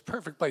 it's a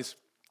perfect place.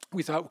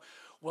 We thought,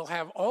 we'll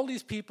have all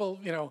these people,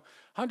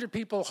 100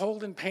 people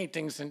holding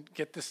paintings and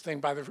get this thing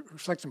by the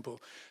reflection pool.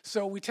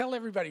 So we tell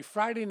everybody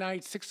Friday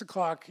night, 6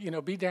 o'clock,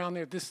 be down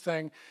there at this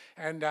thing,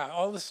 and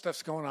all this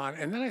stuff's going on.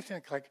 And then I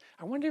think,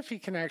 I wonder if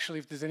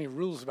if there's any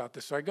rules about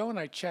this. So I go and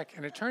I check,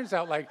 and it turns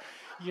out,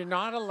 you're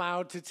not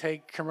allowed to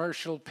take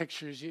commercial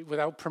pictures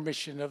without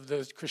permission of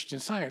the Christian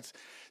Science.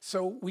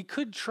 So we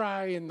could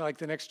try in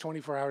the next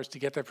 24 hours to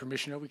get that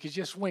permission, or we could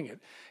just wing it.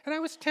 And I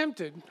was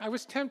tempted.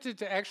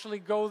 To actually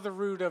go the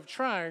route of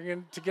trying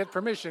and to get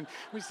permission.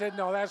 We said,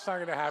 no, that's not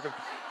going to happen.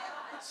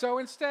 So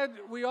instead,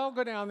 we all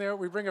go down there.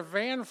 We bring a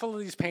van full of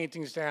these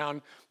paintings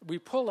down. We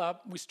pull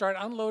up. We start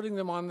unloading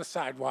them on the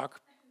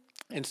sidewalk.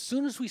 And as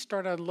soon as we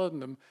start unloading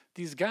them,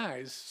 these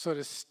guys sort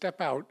of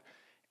step out.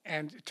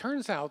 And it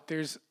turns out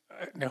there's,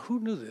 now who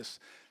knew this?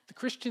 The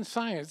Christian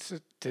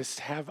Scientists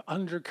have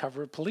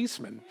undercover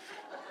policemen.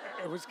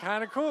 It was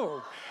kind of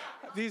cool.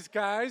 These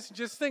guys,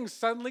 things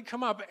suddenly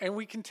come up, and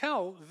we can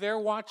tell they're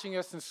watching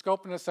us and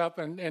scoping us up,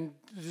 and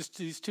just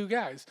these two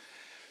guys.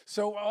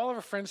 So all of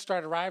our friends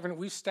start arriving.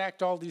 We've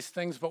stacked all these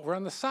things, but we're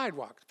on the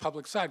sidewalk,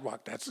 public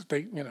sidewalk. That's,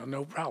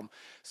 no problem.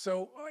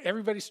 So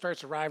everybody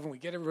starts arriving. We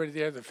get everybody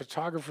there. The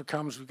photographer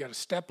comes. We've got a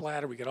step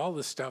ladder. We get all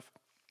this stuff.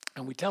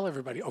 And we tell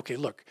everybody, okay,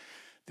 look,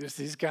 there's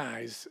these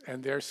guys,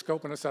 and they're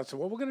scoping us out. So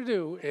what we're going to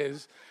do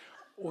is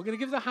we're going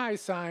to give the high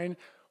sign.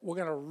 We're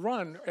going to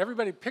run.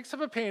 Everybody picks up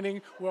a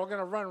painting. We're going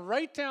to run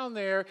right down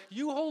there.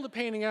 You hold the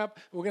painting up.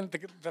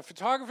 The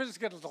photographer's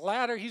going to get the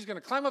ladder. He's going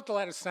to climb up the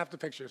ladder, snap the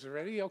pictures.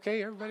 Ready?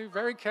 Okay, everybody,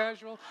 very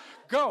casual.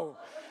 Go.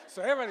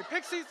 So everybody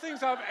picks these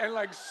things up, and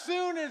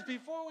soon as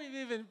before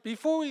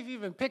we've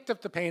even picked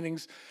up the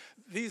paintings,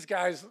 these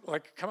guys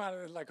come out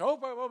and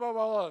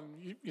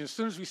and as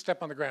soon as we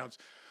step on the grounds,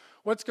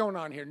 what's going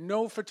on here?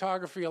 No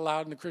photography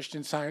allowed in the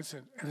Christian Science.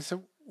 And I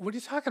said, what are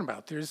you talking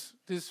about? There's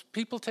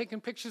people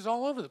taking pictures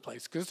all over the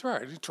place, because there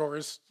are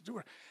tourists.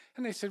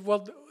 And they said,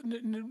 well,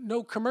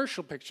 no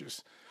commercial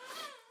pictures.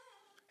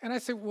 And I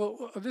said,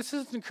 well, this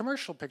isn't a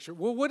commercial picture.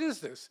 Well, what is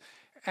this?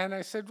 And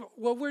I said,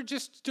 well, we're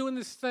just doing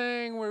this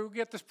thing where we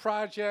get this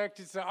project.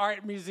 It's an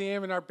art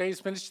museum in our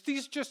basement.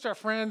 These are just our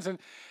friends. And,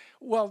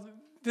 well,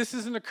 this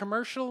isn't a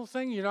commercial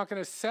thing? You're not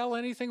going to sell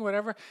anything,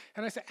 whatever?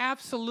 And I said,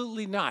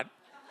 absolutely not.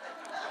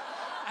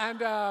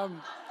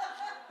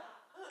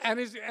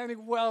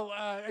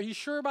 Are you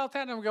sure about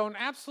that? And I'm going,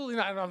 absolutely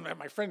not. And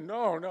my friend,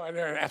 no,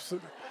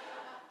 absolutely.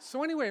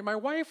 So anyway, my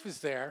wife is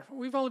there.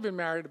 We've only been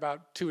married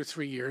about 2 or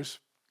 3 years.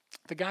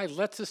 The guy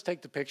lets us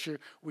take the picture.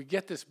 We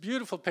get this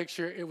beautiful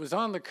picture. It was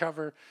on the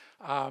cover,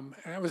 and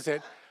that was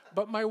it.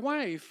 But my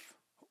wife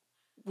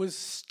was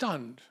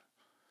stunned.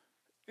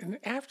 And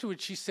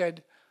afterwards she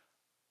said,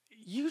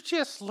 you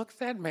just looked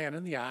that man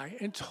in the eye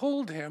and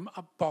told him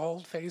a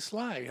bald-faced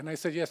lie. And I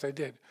said, yes, I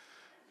did.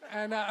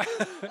 And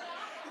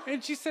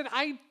and she said,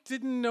 I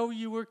didn't know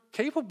you were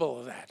capable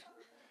of that.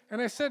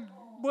 And I said,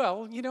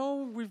 well,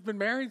 we've been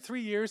married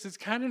 3 years. It's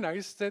kind of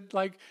nice that,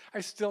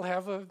 I still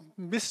have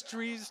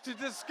mysteries to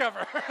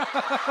discover.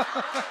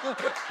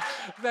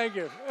 Thank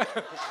you.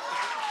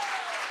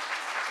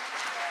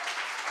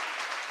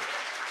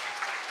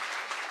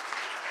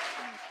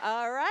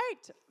 All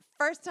right.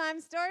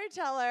 First-time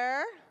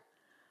storyteller,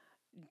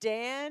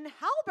 Dan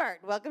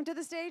Halbert. Welcome to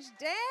the stage,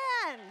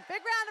 Dan.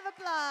 Big round of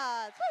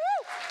applause.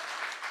 Woo-hoo.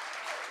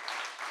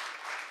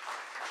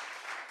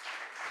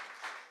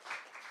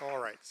 All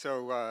right,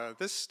 so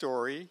this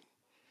story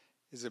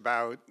is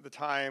about the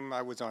time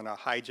I was on a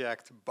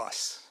hijacked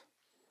bus,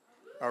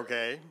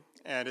 okay?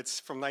 And it's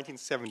from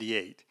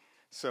 1978,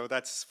 so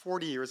that's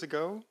 40 years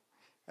ago.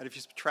 And if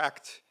you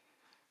subtract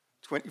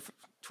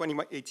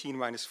 2018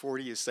 minus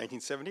 40 is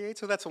 1978,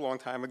 so that's a long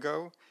time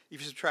ago.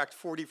 If you subtract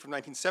 40 from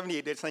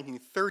 1978, that's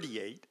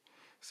 1938.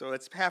 So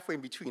that's halfway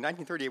in between.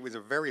 1938 was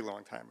a very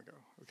long time ago,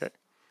 okay?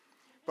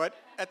 But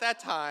at that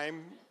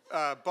time,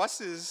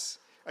 buses,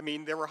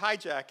 there were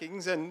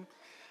hijackings, and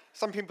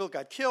some people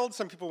got killed,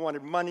 some people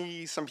wanted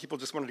money, some people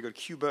just wanted to go to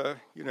Cuba.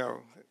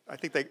 I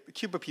think the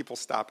Cuba people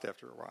stopped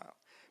after a while.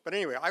 But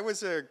anyway, I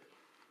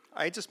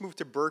had just moved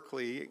to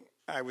Berkeley.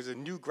 I was a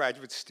new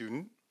graduate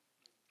student,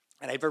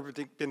 and I've never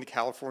been to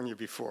California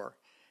before.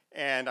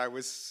 And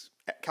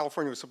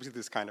California was supposed to be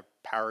this kind of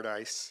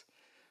paradise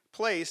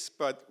place,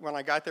 but when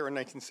I got there in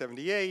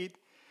 1978,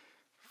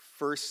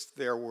 first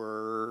there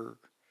were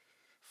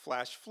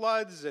flash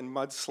floods and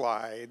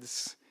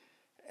mudslides,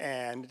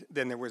 and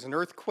then there was an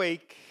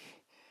earthquake,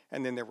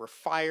 and then there were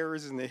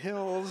fires in the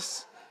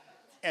hills,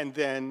 and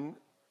then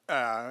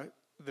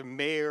the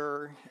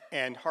mayor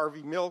and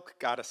Harvey Milk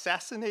got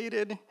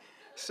assassinated.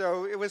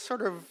 So it was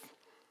sort of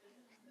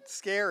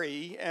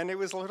scary, and it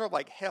was a little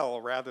like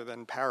hell rather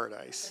than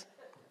paradise.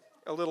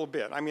 A little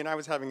bit. I mean, I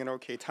was having an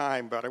okay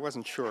time, but I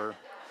wasn't sure.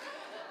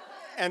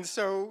 And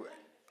so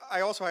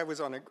I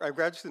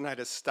graduated and I had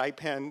a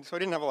stipend, so I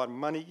didn't have a lot of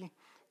money,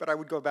 but I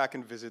would go back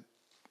and visit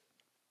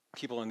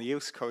people on the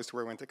East Coast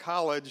where I went to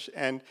college,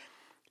 and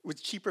it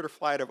was cheaper to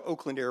fly out of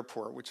Oakland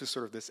Airport, which is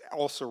sort of this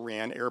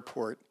also-ran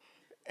airport,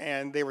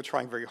 and they were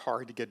trying very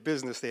hard to get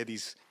business. They had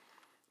these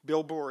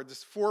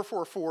billboards,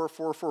 444,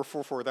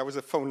 4444. That was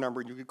a phone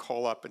number you could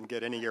call up and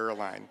get any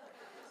airline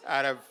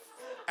out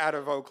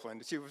of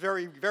Oakland. It's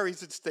very, very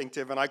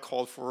distinctive, and I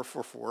called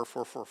 444,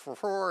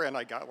 4444, and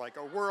I got like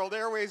a World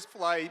Airways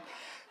flight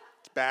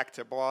back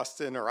to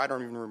Boston, or I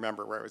don't even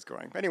remember where I was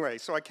going. Anyway,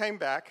 so I came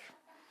back,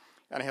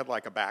 and I had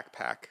like a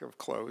backpack of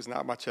clothes,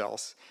 not much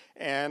else,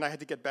 and I had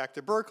to get back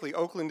to Berkeley.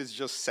 Oakland is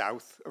just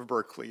south of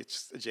Berkeley,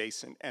 it's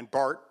adjacent, and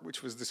BART,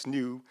 which was this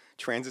new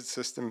transit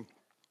system,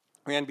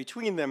 ran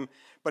between them,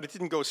 but it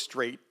didn't go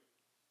straight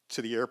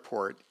to the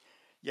airport.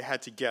 You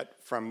had to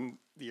get from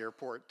the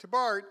airport to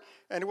BART,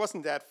 and it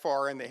wasn't that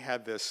far, and they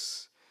had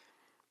this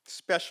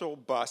special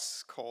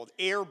bus called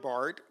Air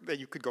BART that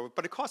you could go,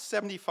 but it cost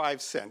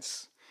 75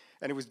 cents,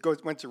 and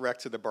it went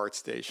direct to the BART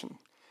station.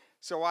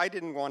 So I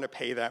didn't want to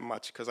pay that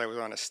much because I was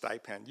on a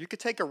stipend. You could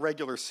take a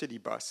regular city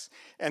bus,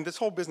 and this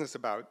whole business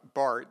about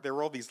BART, there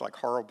were all these like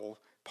horrible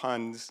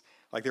puns.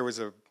 Like there was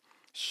a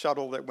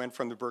shuttle that went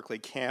from the Berkeley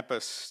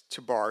campus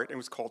to BART, and it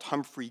was called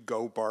Humphrey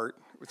Go BART.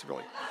 It was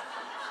really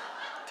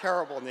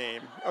terrible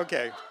name.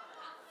 Okay.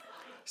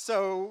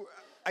 So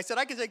I said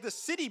I could take the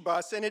city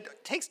bus, and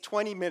it takes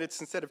 20 minutes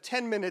instead of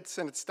 10 minutes,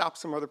 and it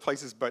stops some other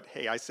places, but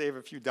hey, I save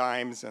a few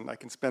dimes, and I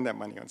can spend that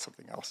money on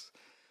something else.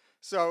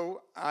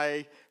 So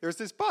there's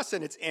this bus,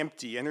 and it's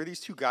empty, and there are these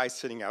two guys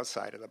sitting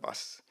outside of the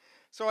bus.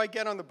 So I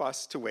get on the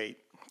bus to wait,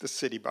 the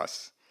city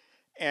bus,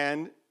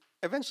 and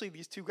eventually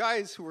these two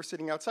guys who were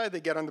sitting outside,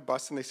 they get on the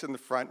bus, and they sit in the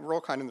front. We're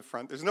all kind of in the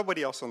front. There's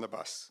nobody else on the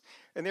bus,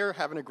 and they're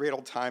having a great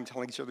old time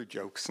telling each other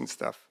jokes and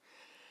stuff.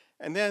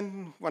 And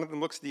then one of them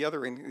looks at the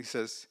other, and he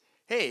says,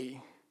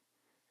 "Hey,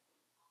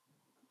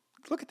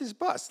 look at this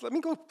bus. Let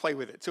me go play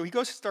with it." So he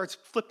starts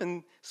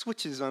flipping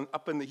switches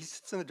he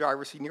sits in the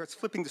driver's seat, and he starts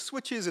flipping the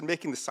switches and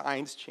making the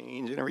signs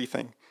change and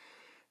everything.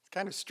 It's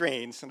kind of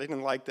strange, and I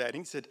didn't like that. And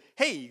he said,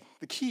 "Hey,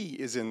 the key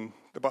is in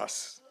the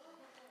bus."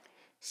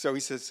 So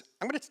he says,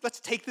 "Let's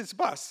take this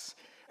bus."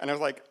 And I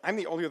was like, I'm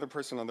the only other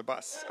person on the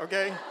bus,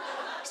 okay?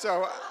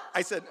 So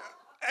I said,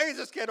 "Hey,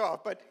 just get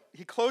off." But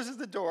he closes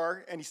the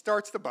door, and he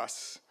starts the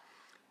bus.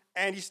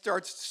 And he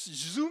starts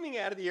zooming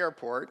out of the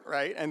airport,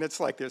 right? And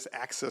it's like this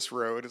access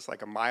road. It's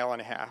like a mile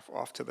and a half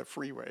off to the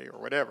freeway or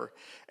whatever.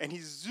 And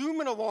he's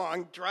zooming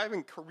along,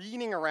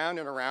 careening around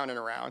and around and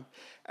around.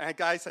 And a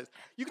guy says,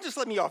 "You can just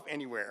let me off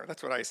anywhere."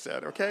 That's what I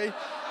said, okay?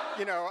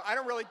 I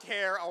don't really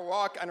care. I'll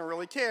walk. I don't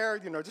really care.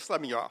 Just let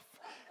me off.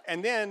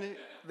 And then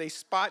they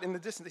spot in the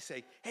distance. They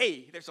say,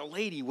 "Hey, there's a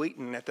lady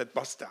waiting at that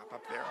bus stop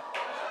up there."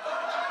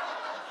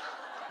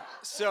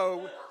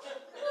 So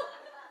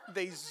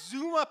they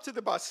zoom up to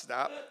the bus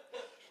stop,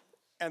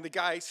 and the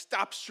guy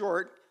stops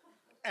short,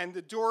 and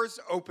the doors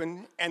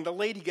open, and the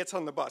lady gets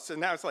on the bus.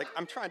 And now it's like,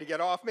 I'm trying to get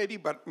off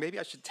but maybe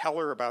I should tell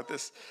her about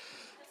this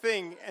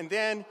thing. And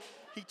then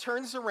he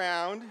turns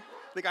around,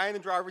 the guy in the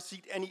driver's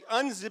seat, and he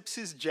unzips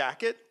his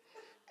jacket,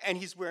 and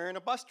he's wearing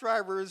a bus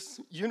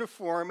driver's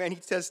uniform, and he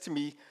says to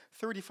me,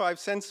 35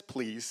 cents,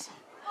 please.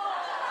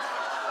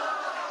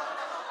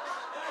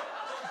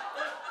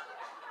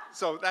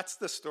 So that's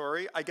the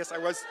story. I guess I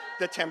was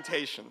the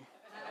temptation.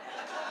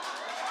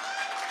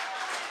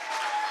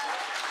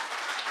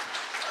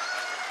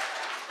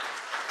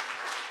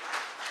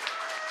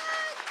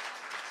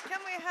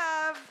 Can we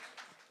have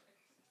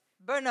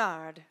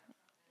Bernard?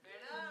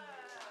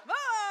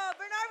 Oh,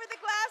 Bernard with the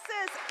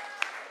glasses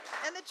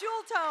and the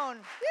jewel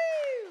tone.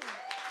 Woo!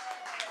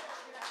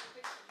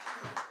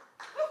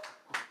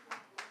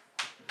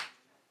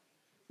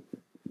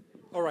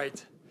 All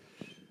right.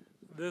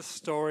 This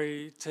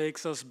story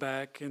takes us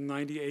back in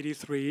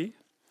 1983.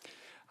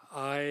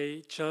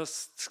 I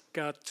just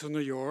got to New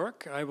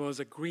York. I was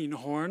a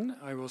greenhorn.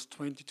 I was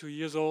 22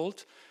 years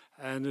old,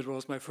 and it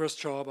was my first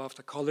job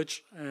after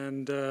college,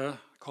 and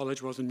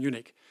college was in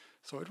Munich.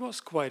 So it was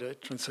quite a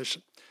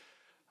transition.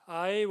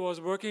 I was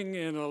working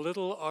in a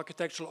little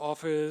architectural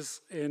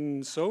office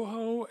in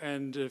Soho,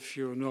 and if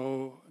you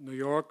know New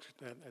York,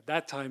 at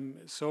that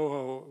time,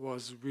 Soho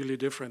was really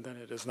different than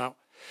it is now.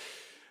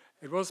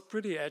 It was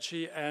pretty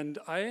edgy, and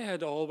I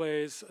had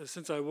always,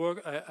 since I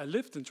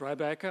lived in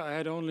Tribeca, I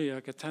had only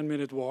like a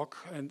 10-minute walk,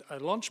 and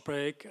at lunch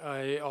break,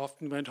 I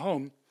often went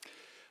home.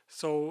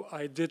 So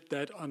I did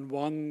that on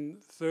one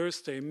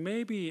Thursday,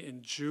 maybe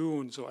in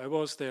June. So I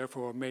was there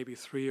for maybe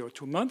 3 or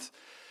 2 months.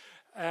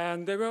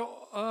 And there were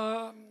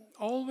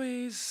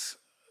always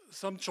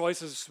some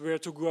choices where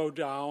to go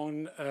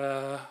down.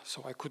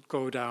 So I could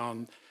go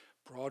down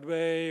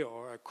Broadway,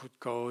 or I could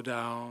go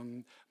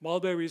down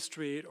Mulberry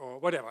Street, or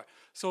whatever.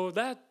 So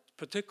that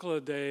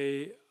particular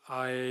day,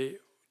 I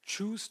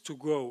choose to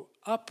go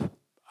up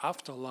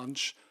after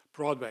lunch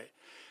Broadway.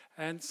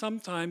 And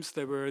sometimes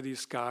there were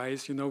these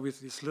guys, with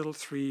these little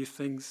 3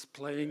 things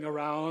playing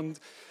around.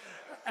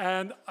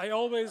 And I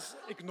always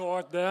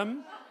ignored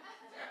them.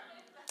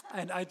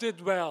 And I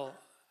did well.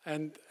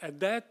 And at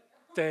that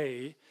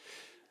day,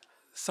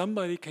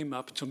 somebody came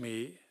up to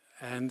me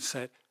and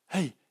said,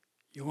 "Hey,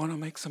 you want to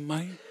make some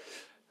money?"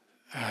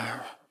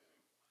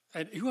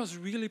 And he was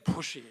really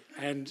pushy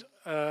and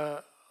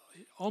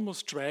he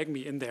almost dragged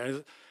me in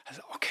there. I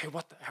said, "Okay,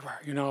 whatever,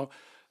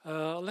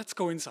 let's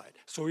go inside."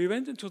 So we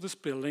went into this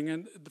building,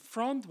 and the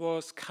front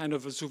was kind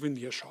of a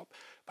souvenir shop,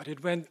 but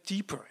it went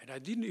deeper, and I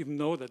didn't even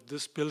know that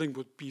this building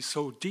would be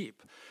so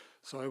deep.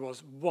 So it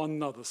was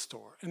another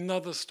store.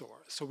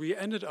 So we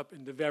ended up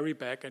in the very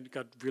back, and it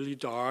got really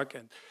dark,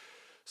 and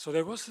so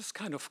there was this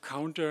kind of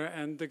counter,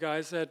 and the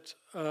guy said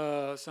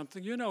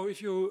something.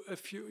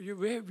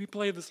 We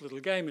play this little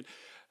game, and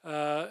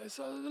it's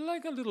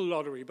like a little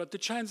lottery, but the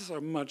chances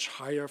are much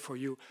higher for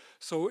you.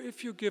 So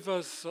if you give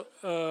us,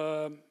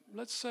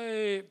 let's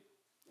say,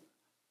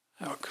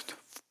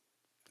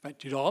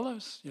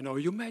 $20,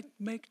 you might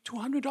make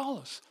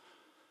 $200.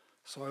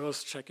 So I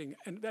was checking,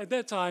 and at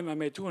that time I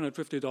made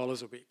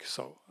 $250 a week.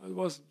 So it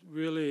was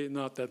really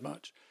not that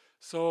much.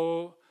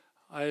 So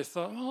I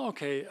thought,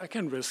 okay, I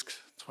can risk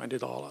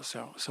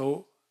 $20.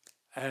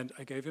 And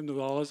I gave him the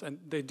dollars, and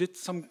they did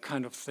some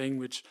kind of thing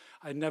which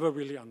I never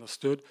really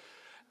understood.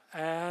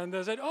 And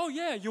they said, "Oh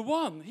yeah, you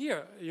won.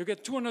 Here, you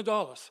get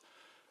 $200.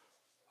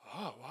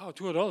 Oh wow,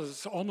 $200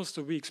 is almost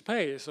a week's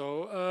pay.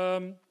 So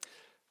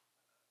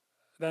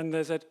then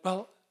they said,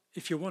 "Well,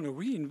 if you want to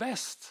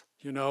reinvest,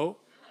 you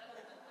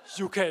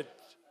get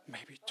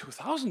maybe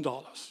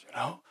 $2,000.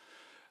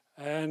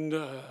 And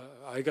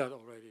I got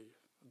already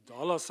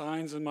dollar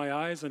signs in my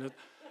eyes, and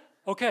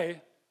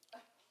okay,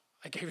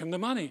 I gave him the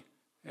money,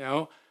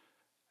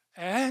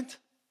 and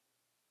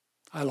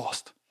I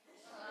lost.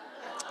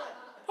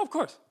 Of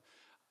course,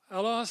 I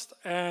lost,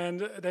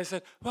 and they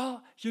said,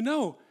 "Well,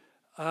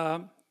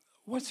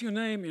 what's your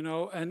name,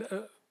 and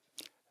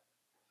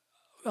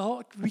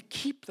well, we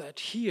keep that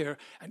here,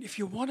 and if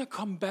you want to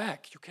come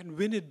back, you can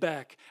win it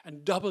back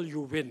and double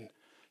your win.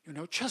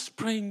 Just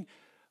bring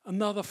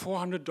another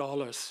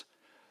 $400,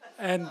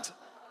 and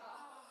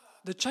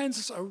the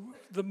chances are,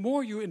 the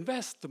more you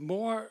invest, the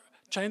more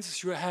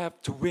chances you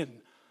have to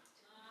win."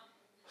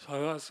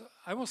 So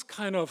I was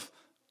kind of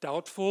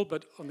doubtful,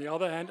 but on the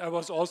other hand, I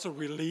was also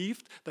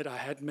relieved that I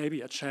had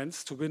maybe a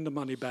chance to win the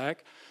money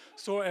back.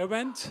 So I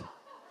went.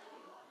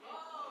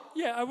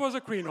 Yeah, I was a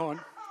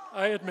greenhorn,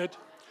 I admit.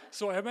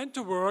 So I went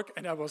to work,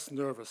 and I was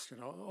nervous,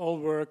 all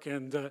work.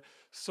 And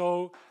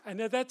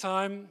and at that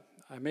time,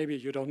 maybe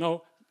you don't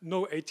know,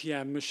 no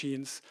ATM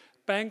machines.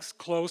 Banks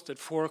closed at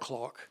 4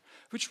 o'clock,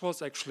 which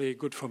was actually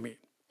good for me.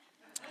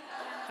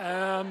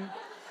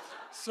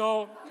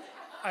 So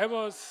I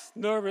was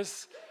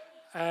nervous,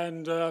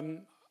 and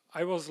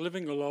I was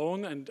living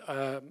alone, and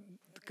the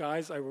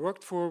guys I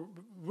worked for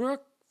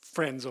were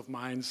friends of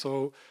mine,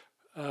 so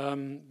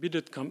we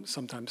did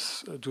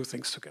sometimes do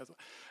things together.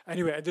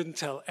 Anyway, I didn't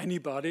tell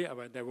anybody.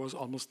 There was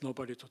almost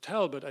nobody to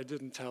tell, but I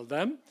didn't tell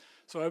them.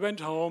 So I went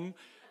home,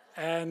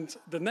 and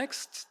the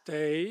next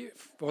day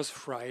was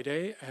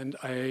Friday, and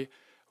I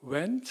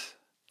went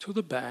to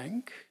the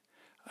bank.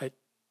 I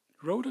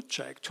wrote a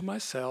check to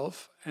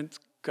myself and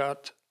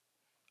got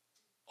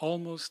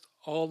almost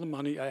all the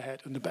money I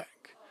had in the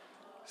bank.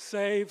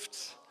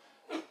 Saved,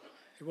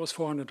 it was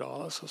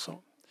 $400 or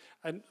so.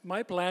 And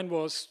my plan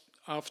was,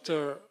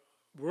 after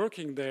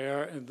working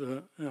there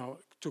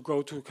to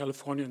go to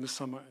California in the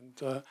summer and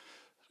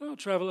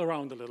travel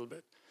around a little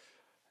bit.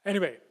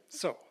 Anyway,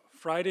 so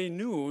Friday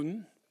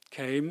noon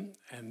came,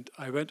 and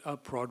I went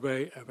up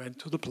Broadway. I went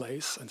to the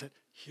place and said,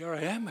 "Here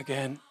I am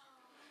again.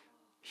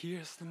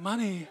 Here's the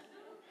money.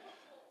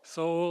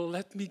 So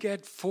let me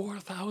get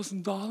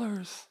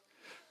 $4,000.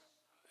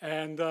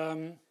 And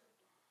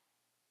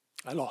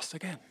I lost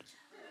again.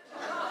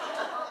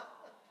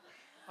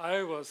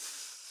 I was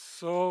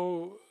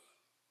so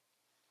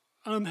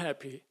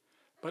unhappy,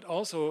 but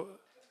also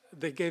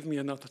they gave me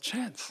another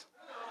chance.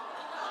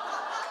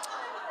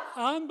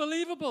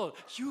 Unbelievable.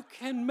 You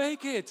can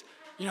make it.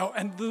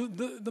 And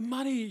the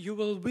money you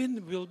will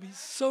win will be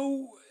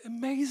so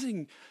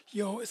amazing.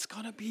 It's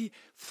going to be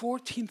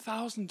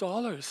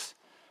 $14,000.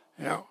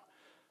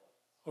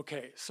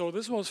 Okay, so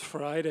this was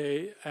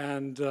Friday,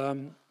 and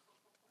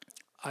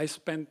I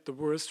spent the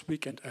worst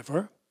weekend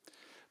ever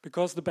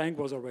because the bank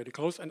was already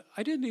closed, and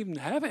I didn't even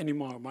have any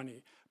more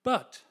money.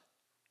 But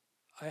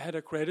I had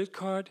a credit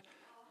card,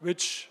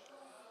 which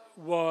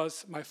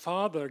was my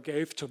father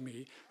gave to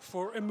me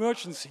for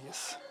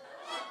emergencies.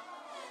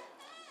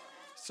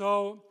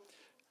 So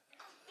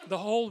the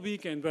whole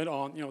weekend went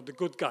on, the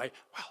good guy,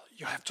 well,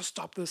 you have to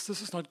stop this.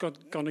 This is not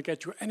going to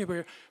get you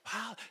anywhere.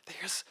 Well,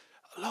 there's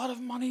a lot of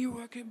money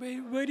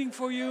waiting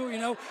for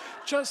you,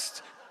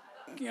 just,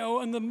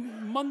 on the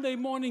Monday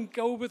morning,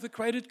 go with the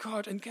credit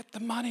card and get the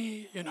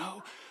money,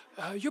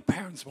 your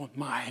parents won't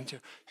mind.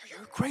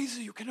 You're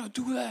crazy, you cannot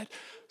do that.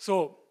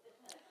 So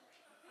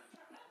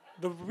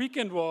the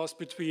weekend was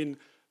between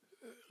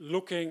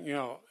looking,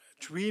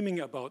 dreaming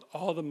about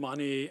all the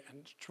money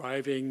and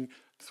driving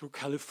through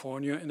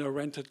California in a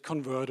rented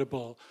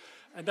convertible.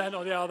 And then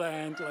on the other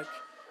hand,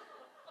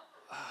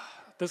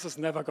 this is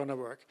never going to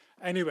work.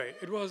 Anyway,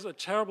 it was a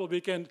terrible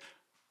weekend.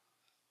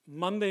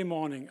 Monday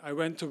morning, I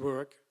went to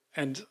work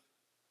and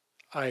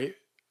I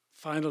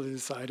finally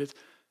decided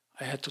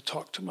I had to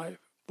talk to my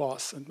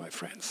boss and my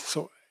friends.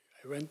 So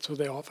I went to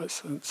the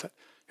office and said,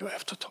 I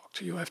have to talk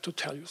to you, I have to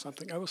tell you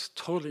something. I was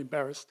totally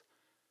embarrassed.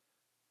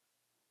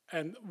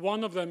 And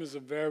one of them is a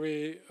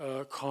very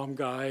calm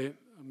guy,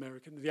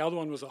 American. The other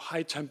one was a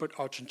high-tempered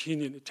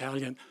Argentinian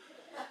Italian.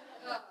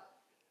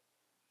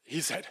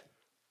 He said,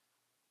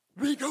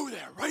 we go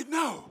there right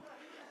now.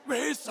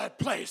 Where is that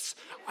place?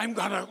 I'm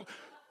going to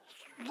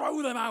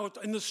throw them out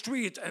in the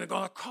street and I'm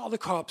going to call the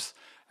cops.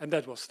 And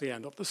that was the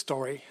end of the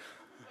story.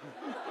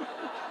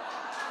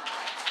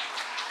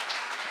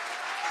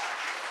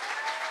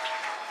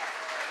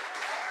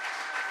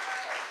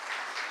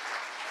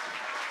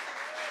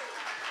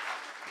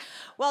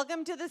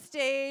 Welcome to the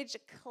stage,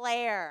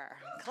 Claire.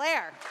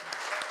 Claire.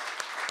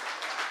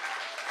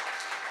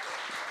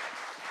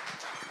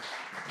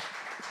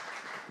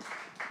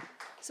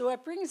 So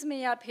what brings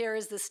me up here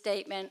is the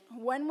statement,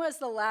 when was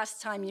the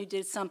last time you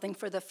did something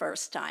for the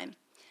first time?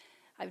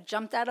 I've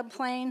jumped out of a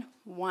plane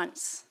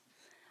once.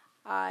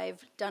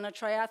 I've done a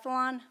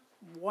triathlon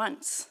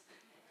once.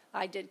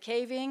 I did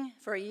caving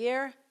for a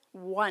year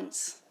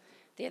once.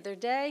 The other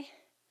day,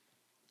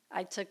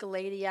 I took a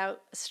lady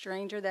out, a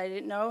stranger that I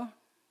didn't know,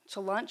 to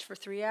lunch for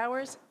 3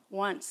 hours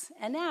once.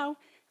 And now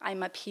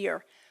I'm up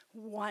here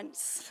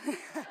once.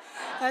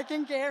 I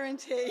can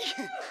guarantee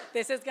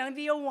this is going to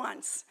be a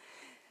once.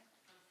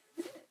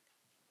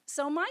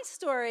 So my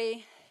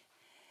story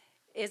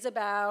is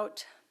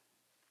about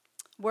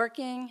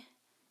working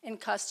in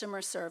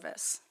customer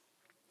service.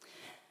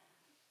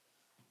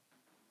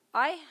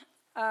 As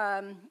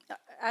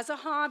a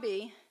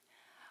hobby,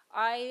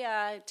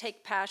 I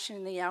take passion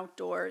in the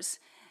outdoors,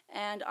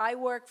 and I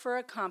work for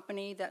a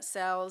company that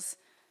sells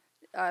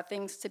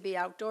things to be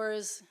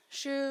outdoors,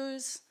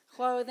 shoes,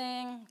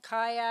 clothing,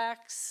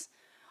 kayaks,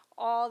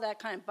 all that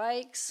kind of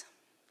bikes.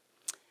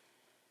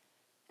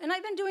 And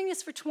I've been doing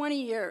this for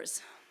 20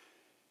 years.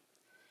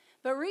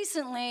 But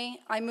recently,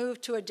 I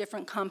moved to a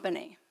different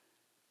company.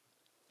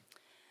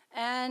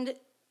 And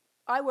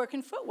I work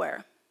in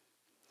footwear.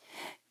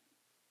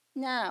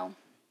 Now,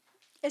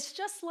 it's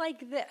just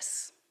like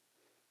this.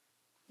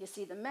 You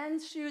see the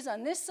men's shoes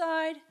on this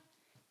side,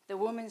 the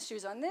women's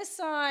shoes on this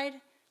side,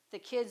 the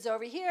kids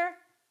over here,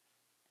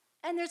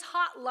 and there's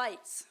hot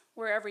lights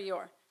wherever you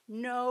are.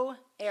 No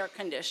air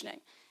conditioning.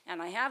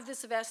 And I have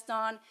this vest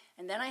on,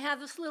 and then I have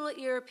this little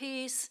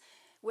earpiece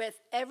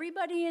with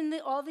everybody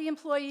all the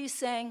employees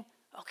saying,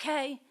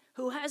 okay,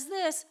 who has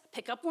this?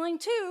 Pick up line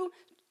 2.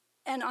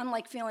 And I'm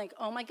like feeling,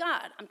 oh my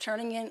God, I'm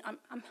turning in,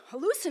 I'm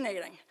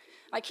hallucinating.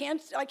 I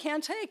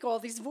can't take all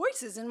these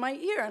voices in my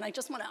ear, and I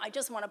just want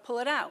to pull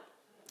it out.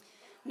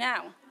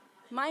 Now,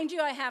 mind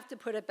you, I have to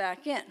put it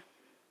back in.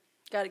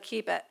 Got to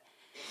keep it.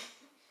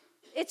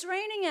 It's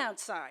raining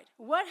outside.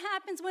 What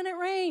happens when it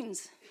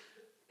rains?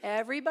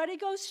 Everybody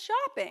goes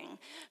shopping.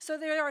 So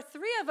there are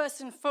 3 of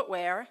us in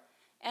footwear,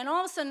 and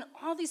all of a sudden,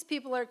 all these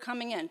people are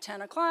coming in.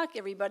 10 o'clock,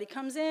 everybody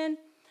comes in.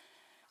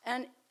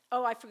 And,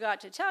 oh, I forgot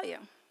to tell you,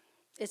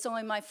 it's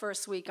only my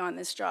first week on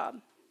this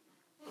job.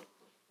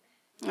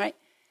 All right?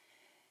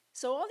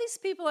 So all these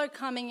people are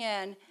coming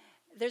in.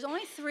 There's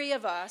only 3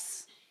 of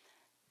us.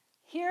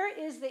 Here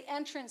is the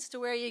entrance to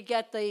where you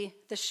get the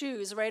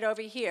shoes right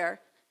over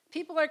here.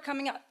 People are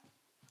coming up.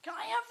 Can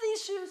I have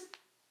these shoes?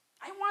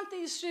 I want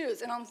these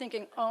shoes. And I'm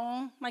thinking,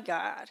 oh my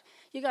God,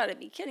 you gotta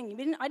be kidding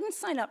me. I didn't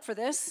sign up for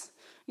this.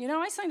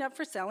 I signed up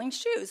for selling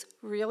shoes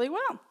really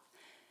well.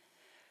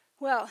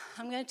 Well,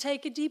 I'm gonna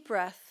take a deep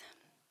breath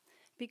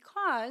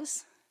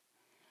because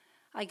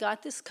I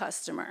got this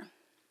customer.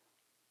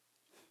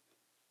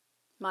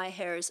 My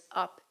hair's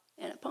up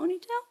in a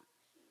ponytail.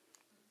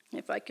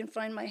 If I can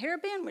find my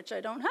hairband, which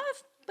I don't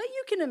have, but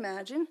you can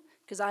imagine,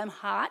 because I'm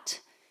hot.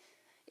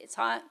 It's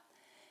hot.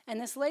 And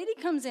this lady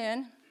comes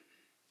in.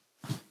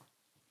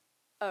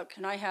 Oh,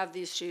 can I have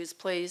these shoes,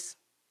 please?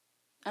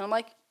 And I'm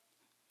like,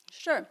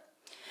 sure.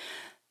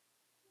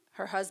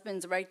 Her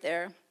husband's right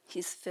there.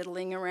 He's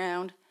fiddling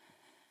around.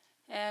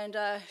 And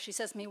she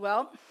says to me,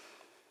 well,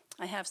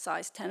 I have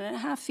size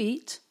 10.5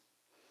 feet.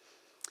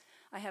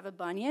 I have a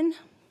bunion.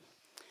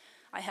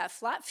 I have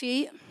flat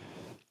feet.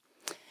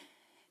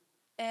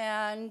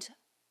 And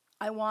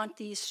I want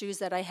these shoes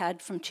that I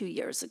had from 2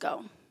 years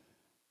ago.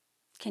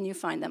 Can you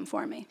find them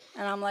for me?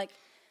 And I'm like,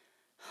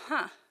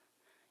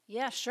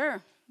 yeah,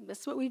 sure.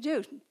 That's what we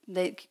do.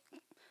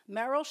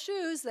 Merrill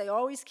shoes, they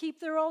always keep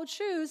their old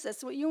shoes.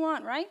 That's what you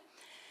want, right?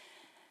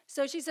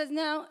 So she says,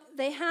 now,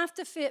 they have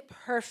to fit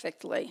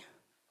perfectly.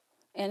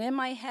 And in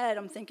my head,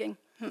 I'm thinking,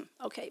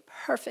 okay,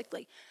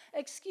 perfectly.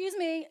 Excuse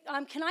me,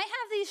 can I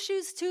have these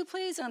shoes too,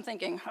 please? And I'm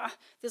thinking,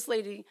 this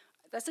lady,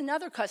 that's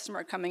another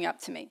customer coming up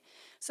to me.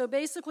 So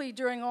basically,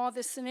 during all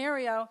this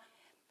scenario,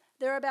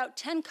 there are about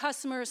 10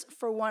 customers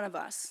for one of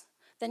us.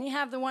 Then you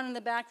have the one in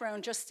the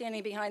background just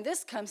standing behind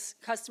this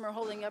customer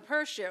holding up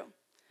her shoe.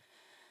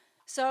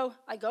 So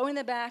I go in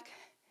the back,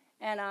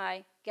 and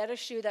I get a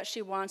shoe that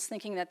she wants,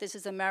 thinking that this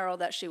is a Merrill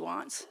that she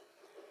wants.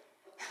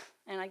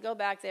 And I go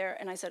back there,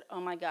 and I said, oh,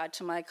 my God,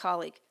 to my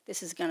colleague,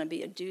 this is going to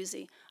be a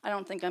doozy. I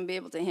don't think I'm going to be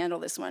able to handle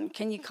this one.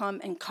 Can you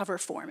come and cover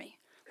for me?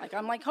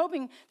 I'm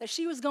hoping that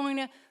she was going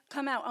to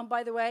come out. Oh,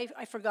 by the way,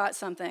 I forgot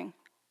something.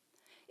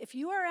 If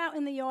you are out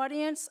in the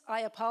audience,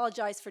 I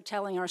apologize for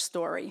telling our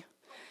story,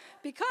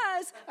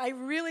 because I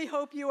really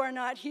hope you are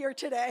not here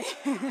today,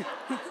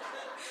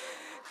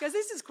 because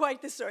this is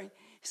quite the story.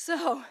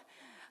 So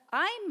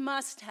I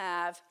must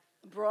have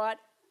brought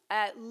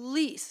at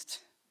least,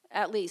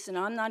 and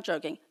I'm not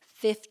joking,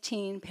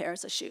 15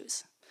 pairs of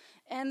shoes.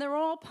 And they're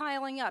all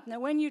piling up.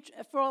 Now,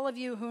 for all of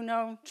you who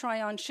know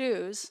try-on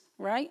shoes,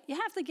 right, you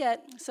have to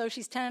get, so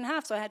she's 10 and a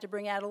half, so I had to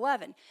bring out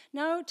 11.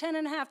 No, 10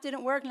 and a half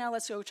didn't work, now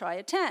let's go try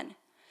a 10.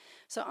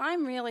 So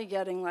I'm really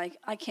getting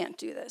I can't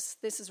do this.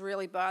 This is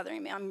really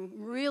bothering me. I'm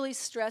really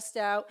stressed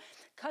out.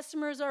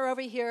 Customers are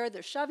over here,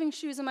 they're shoving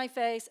shoes in my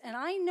face, and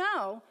I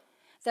know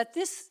that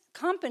this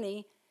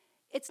company,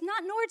 it's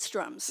not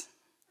Nordstrom's.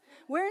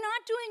 We're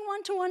not doing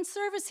one-to-one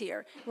service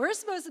here. We're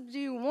supposed to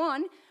do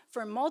one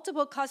for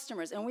multiple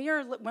customers. And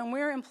when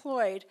we're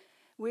employed,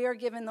 we are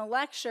given the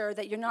lecture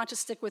that you're not to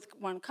stick with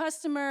one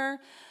customer.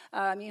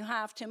 You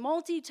have to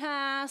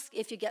multitask.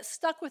 If you get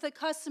stuck with a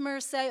customer,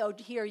 say, oh,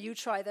 here, you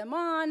try them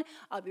on.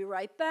 I'll be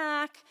right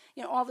back.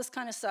 All this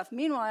kind of stuff.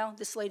 Meanwhile,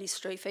 this lady's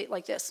straight face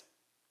like this.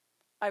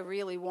 I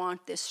really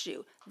want this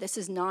shoe. This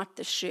is not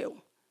the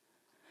shoe.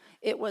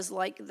 It was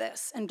like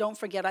this. And don't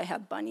forget, I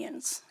have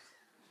bunions.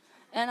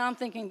 And I'm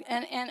thinking,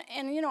 and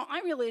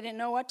I really didn't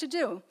know what to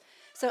do.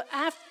 So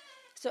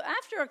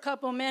after a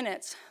couple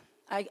minutes,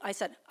 I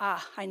said,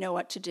 I know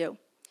what to do.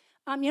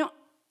 I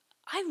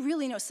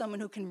really know someone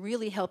who can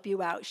really help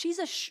you out. She's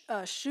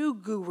a shoe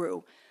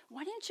guru.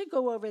 Why don't you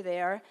go over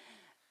there,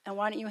 and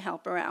why don't you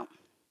help her out?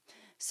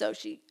 So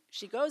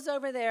she goes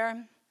over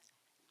there,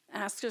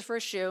 asks her for a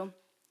shoe.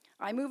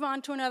 I move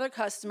on to another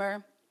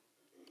customer.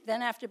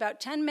 Then after about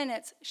 10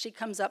 minutes, she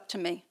comes up to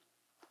me,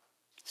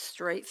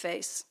 straight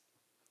face.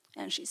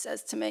 And she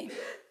says to me,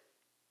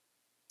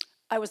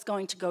 I was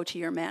going to go to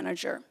your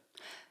manager.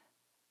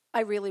 I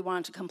really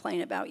wanted to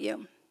complain about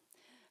you.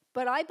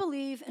 But I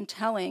believe in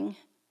telling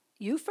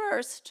you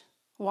first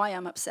why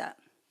I'm upset.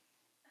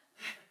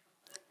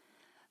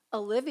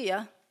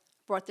 Olivia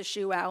brought the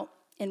shoe out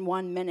in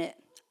 1 minute.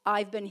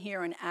 I've been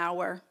here an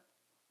hour.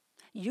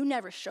 You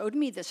never showed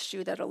me this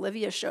shoe that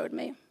Olivia showed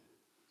me.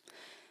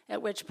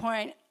 At which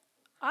point,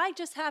 I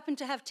just happened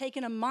to have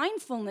taken a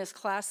mindfulness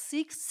class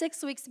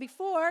 6 weeks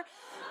before,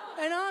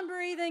 and I'm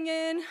breathing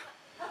in,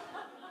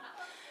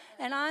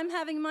 and I'm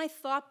having my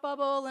thought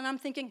bubble, and I'm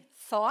thinking,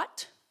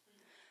 thought,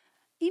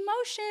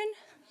 emotion,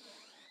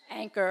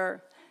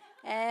 anchor.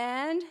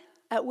 And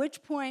at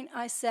which point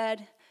I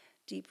said,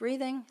 deep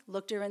breathing,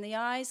 looked her in the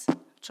eyes,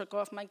 took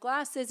off my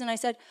glasses, and I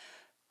said,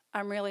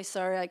 I'm really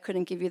sorry I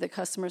couldn't give you the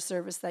customer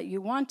service that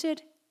you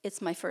wanted. It's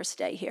my first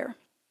day here.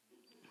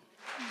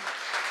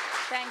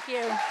 Thank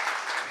you.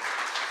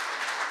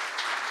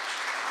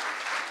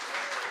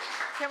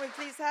 Can we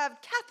please have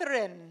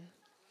Catherine?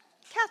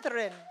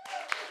 Catherine.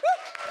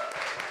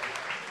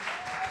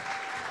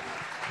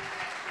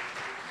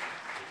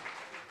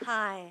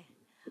 Hi.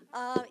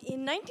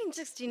 In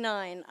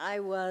 1969, I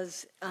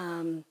was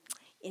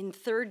in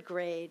third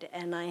grade,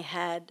 and I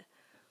had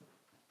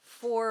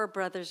 4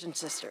 brothers and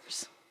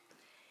sisters.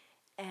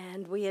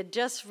 And we had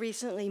just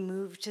recently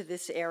moved to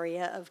this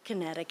area of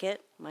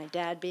Connecticut, my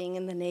dad being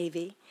in the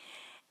Navy.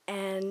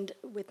 And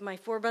with my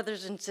 4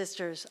 brothers and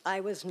sisters,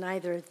 I was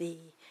neither the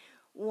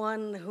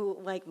one who,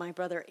 like my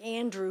brother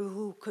Andrew,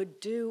 who could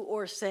do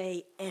or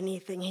say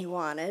anything he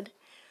wanted,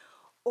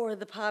 or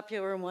the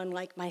popular one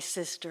like my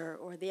sister,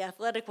 or the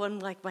athletic one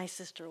like my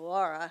sister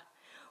Laura,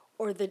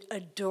 or the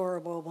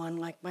adorable one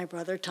like my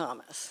brother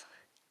Thomas.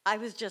 I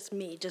was just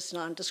me, just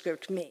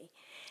nondescript me.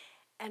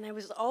 And I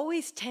was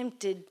always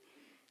tempted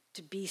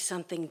to be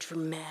something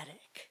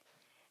dramatic.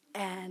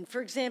 And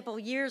for example,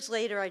 years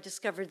later, I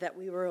discovered that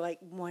we were like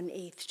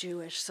 1/8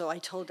 Jewish, so I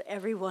told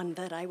everyone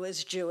that I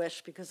was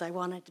Jewish because I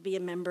wanted to be a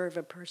member of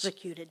a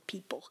persecuted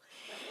people.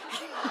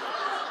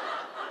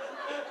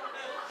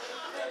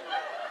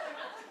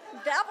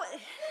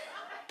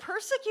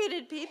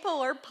 Persecuted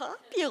people are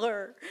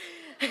popular.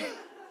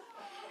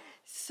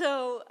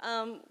 So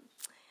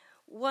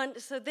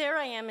there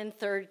I am in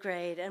third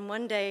grade, and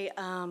one day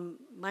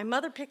my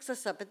mother picks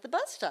us up at the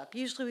bus stop.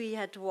 Usually we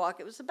had to walk,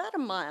 it was about a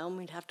mile, and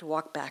we'd have to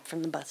walk back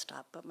from the bus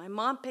stop. But my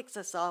mom picks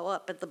us all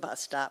up at the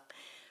bus stop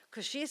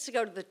because she used to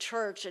go to the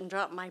church and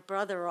drop my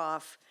brother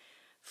off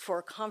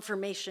for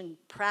confirmation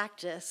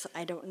practice.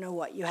 I don't know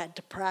what you had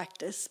to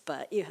practice,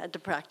 but you had to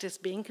practice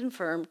being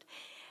confirmed.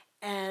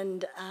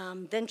 And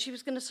then she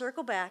was going to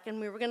circle back, and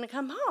we were going to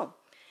come home.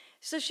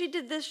 So she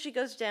did this. She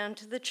goes down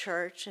to the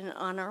church, and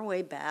on our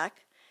way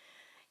back,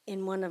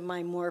 in one of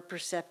my more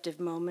perceptive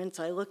moments,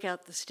 I look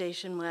out the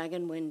station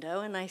wagon window,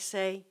 and I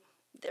say,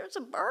 "There's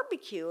a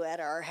barbecue at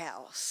our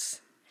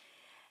house."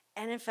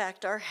 And in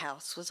fact, our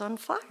house was on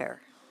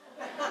fire.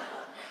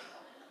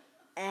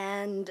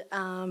 And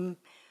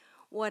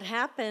what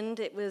happened,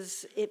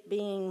 it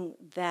being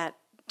that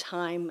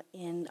time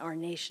in our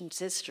nation's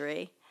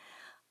history,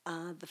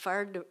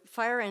 the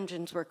fire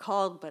engines were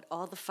called, but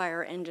all the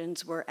fire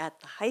engines were at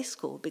the high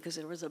school because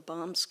there was a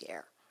bomb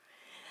scare.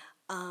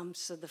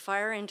 So the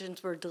fire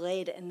engines were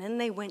delayed, and then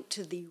they went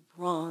to the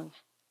wrong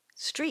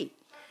street.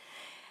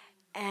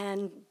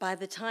 And by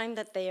the time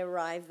that they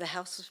arrived, the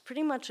house was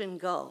pretty much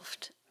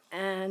engulfed.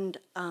 And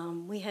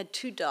we had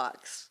 2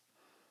 dogs.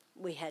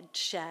 We had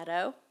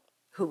Shadow,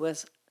 who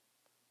was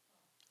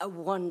a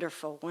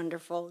wonderful,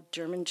 wonderful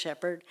German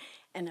Shepherd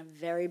and a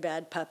very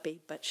bad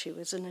puppy, but she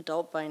was an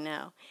adult by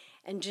now.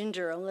 And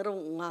Ginger, a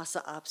little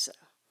Lhasa Apso.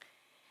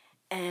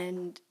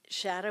 And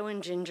Shadow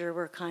and Ginger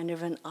were kind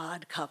of an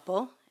odd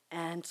couple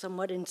and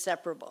somewhat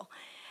inseparable.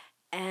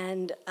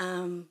 And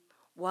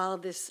while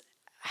this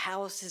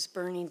house is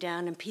burning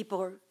down and people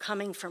are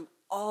coming from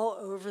all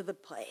over the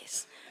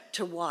place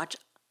to watch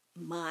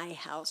my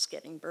house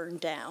getting burned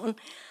down,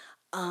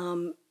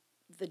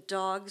 the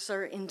dogs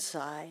are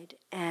inside,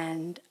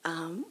 and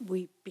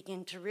we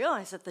begin to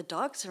realize that the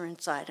dogs are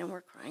inside, and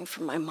we're crying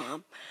for my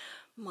mom.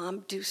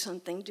 "Mom, do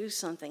something, do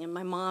something." And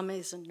my mom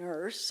is a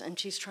nurse, and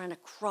she's trying to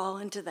crawl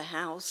into the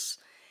house,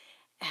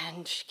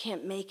 and she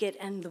can't make it.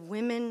 And the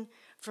women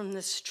from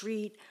the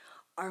street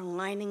are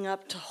lining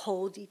up to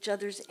hold each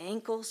other's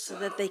ankles so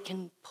that they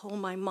can pull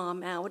my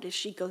mom out if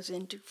she goes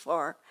in too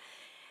far.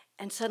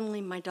 And suddenly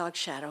my dog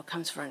Shadow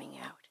comes running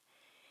out.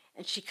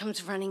 And she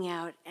comes running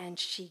out, and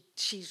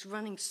she's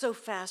running so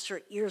fast,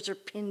 her ears are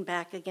pinned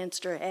back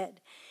against her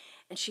head.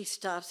 And she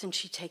stops, and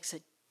she takes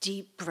a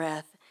deep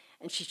breath,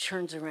 and she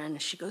turns around,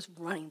 and she goes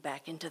running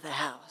back into the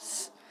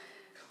house.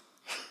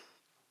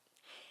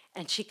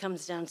 And she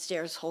comes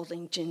downstairs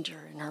holding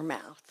Ginger in her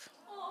mouth.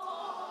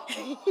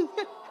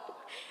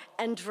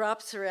 And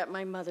drops her at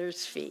my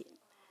mother's feet.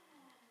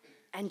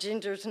 And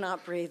Ginger's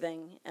not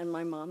breathing, and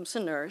my mom's a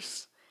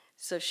nurse,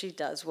 so she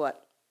does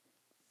what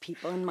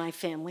people in my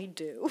family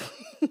do.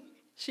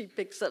 She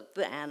picks up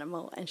the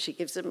animal and she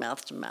gives it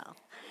mouth to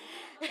mouth.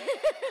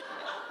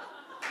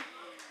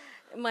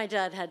 My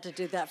dad had to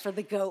do that for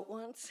the goat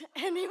once.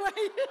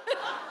 Anyway.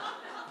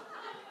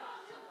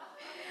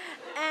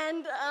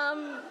 And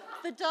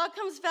the dog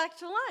comes back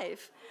to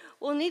life.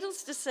 Well,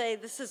 needless to say,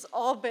 this has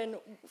all been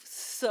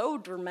so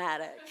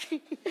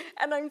dramatic.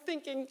 And I'm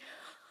thinking,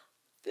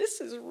 this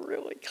is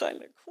really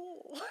kind of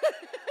cool.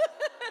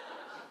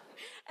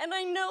 And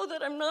I know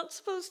that I'm not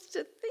supposed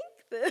to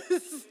think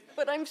this,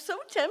 but I'm so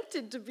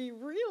tempted to be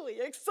really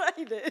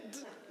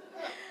excited.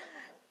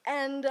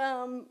 And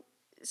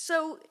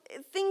so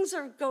things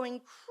are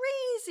going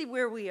crazy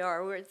where we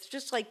are, where it's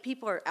just like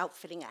people are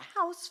outfitting a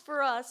house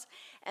for us,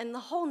 and the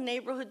whole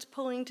neighborhood's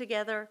pulling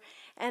together,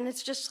 and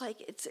it's just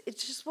like,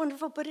 it's just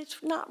wonderful, but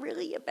it's not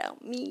really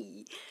about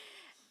me.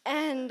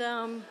 And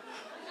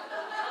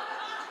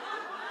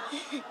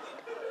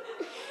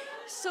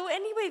so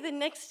anyway, the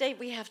next day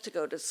we have to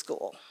go to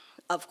school,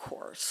 of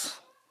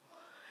course.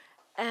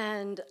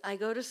 And I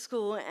go to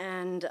school,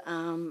 and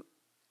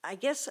I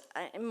guess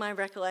my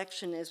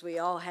recollection is we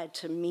all had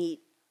to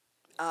meet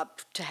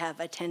up to have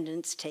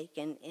attendance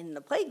taken in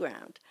the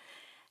playground.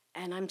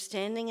 And I'm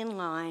standing in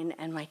line,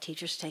 and my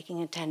teacher's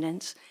taking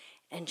attendance,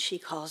 and she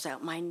calls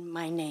out my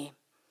name.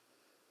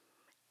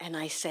 And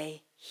I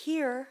say,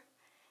 "Here."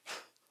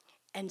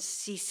 And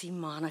Cece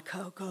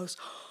Monaco goes,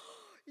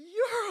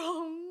 "You're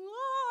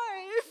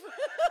alive."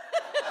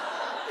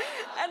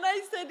 And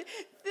I said,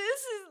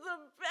 "This is the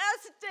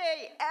best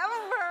day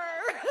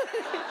ever."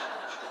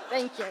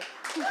 Thank you.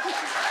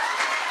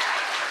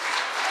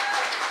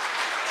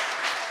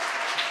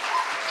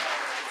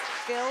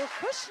 Phil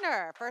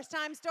Kushner,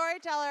 first-time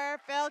storyteller,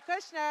 Phil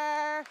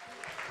Kushner.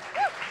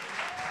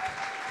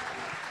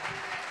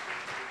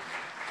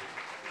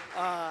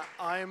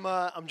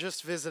 I'm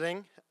just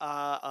visiting.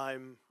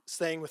 I'm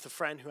staying with a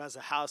friend who has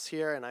a house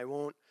here, and I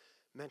won't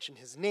mention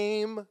his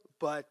name,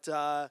 but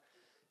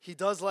he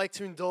does like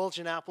to indulge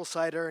in apple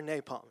cider and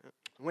napalm.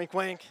 Wink,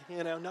 wink,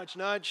 nudge,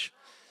 nudge.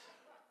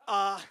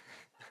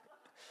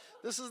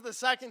 This is the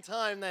second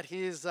time that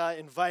he's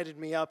invited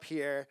me up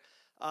here.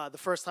 The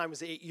first time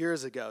was 8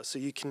 years ago, so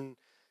you can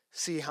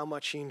see how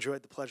much he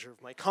enjoyed the pleasure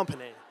of my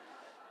company.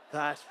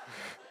 That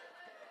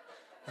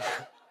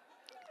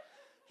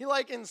he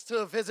likens to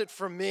a visit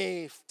from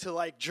me to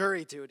like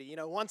jury duty,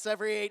 once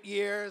every 8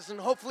 years and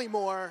hopefully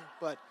more.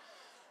 But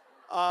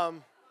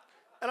and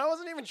I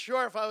wasn't even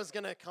sure if I was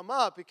gonna come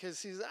up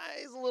because he's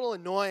a little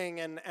annoying,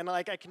 and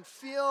like I can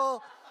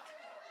feel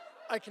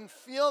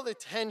the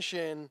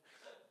tension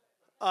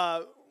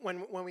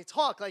when we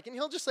talk, like, and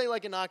he'll just say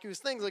like innocuous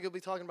things, like he'll be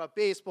talking about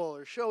baseball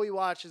or show he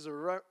watches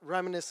or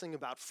reminiscing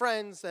about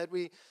friends that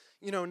we,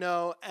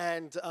 know.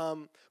 And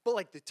but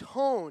like the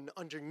tone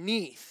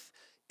underneath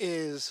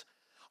is,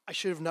 I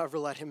should have never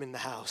let him in the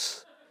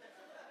house.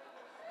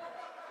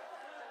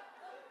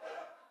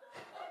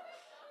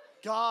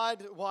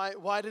 God,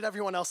 why did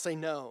everyone else say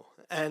no?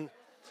 And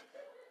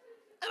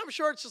I'm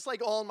sure it's just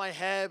like all in my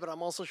head, but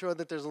I'm also sure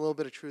that there's a little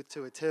bit of truth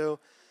to it too.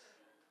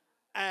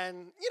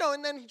 And,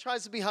 and then he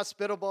tries to be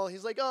hospitable.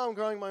 He's like, oh, I'm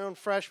growing my own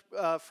fresh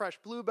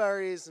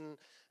blueberries and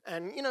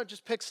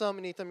just pick some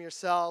and eat them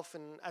yourself.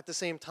 And at the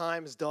same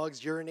time, his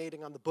dog's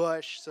urinating on the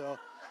bush, so.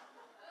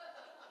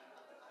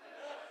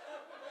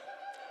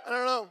 I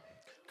don't know.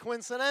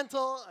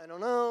 Coincidental? I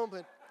don't know,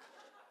 but.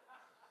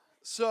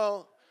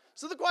 So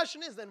the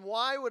question is then,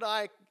 why would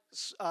I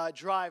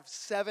drive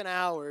 7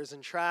 hours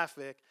in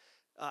traffic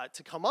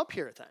to come up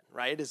here then,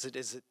 right? Is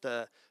it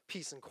the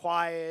peace and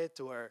quiet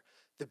or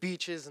the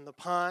beaches and the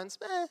ponds?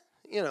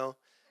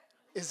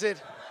 Is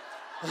it...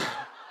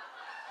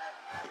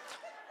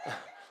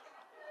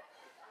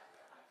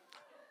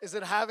 Is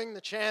it having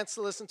the chance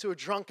to listen to a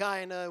drunk guy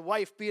and a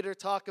wife beater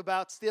talk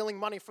about stealing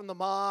money from the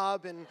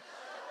mob and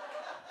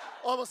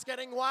almost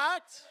getting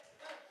whacked?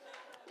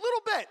 A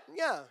little bit,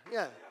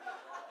 yeah.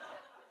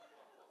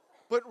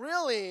 But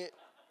really,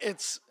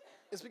 it's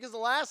because the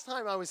last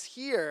time I was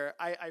here,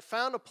 I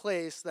found a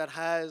place that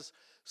has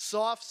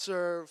soft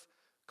serve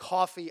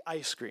coffee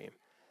ice cream.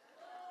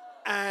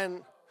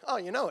 And,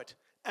 you know it.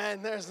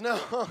 And there's no...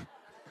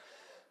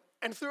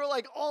 And through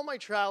like all my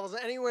travels,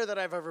 anywhere that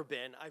I've ever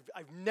been,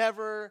 I've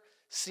never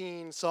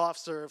seen soft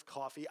serve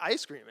coffee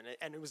ice cream in it,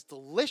 and it was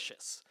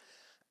delicious.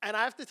 And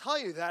I have to tell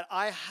you that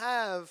I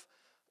have,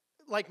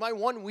 like, my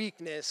one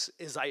weakness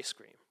is ice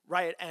cream,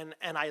 right? And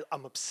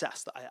I'm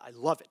obsessed. I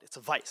love it. It's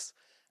a vice.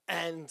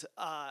 And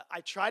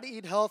I try to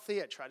eat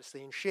healthy. I try to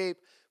stay in shape,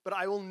 but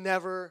I will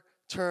never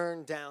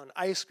turn down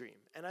ice cream.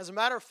 And as a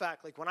matter of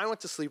fact, like when I went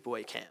to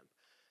sleepaway camp,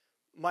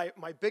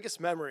 my biggest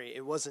memory,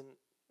 it wasn't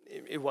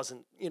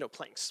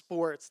playing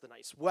sports, the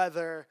nice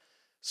weather,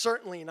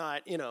 certainly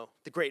not,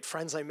 the great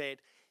friends I made.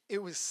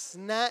 It was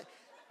snack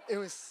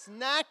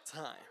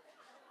time,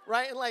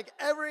 right? And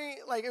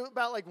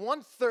about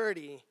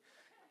 1:30,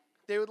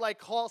 they would like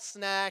call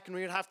snack and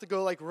we would have to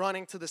go like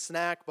running to the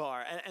snack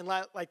bar. And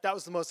that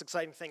was the most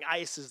exciting thing.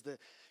 Ices, the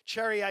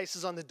cherry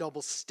ices on the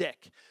double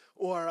stick.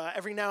 Or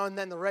every now and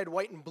then the red,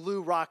 white, and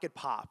blue Rocket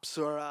Pops.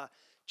 Or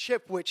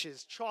Chip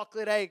Witches,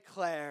 chocolate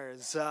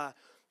eclairs,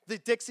 the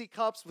Dixie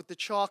cups with the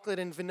chocolate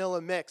and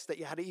vanilla mix that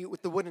you had to eat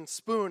with the wooden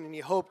spoon, and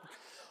you hope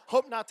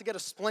not to get a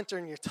splinter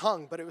in your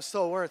tongue, but it was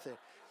so worth it.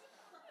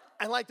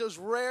 And like those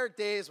rare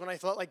days when I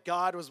thought like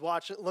God was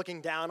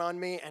looking down on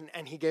me,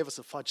 and he gave us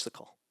a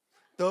fudgesicle.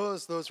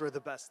 Those were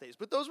the best days.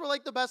 But those were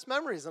like the best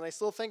memories, and I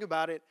still think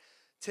about it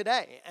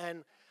today.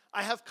 And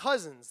I have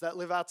cousins that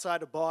live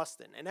outside of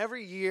Boston, and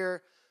every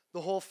year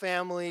the whole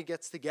family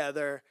gets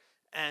together,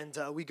 and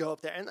we go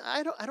up there. And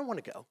I don't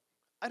want to go.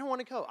 I don't want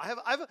to go. I have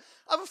a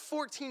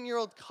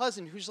 14-year-old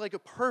cousin who's like a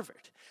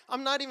pervert.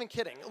 I'm not even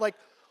kidding. Like,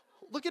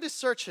 look at his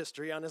search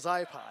history on his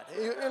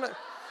iPod.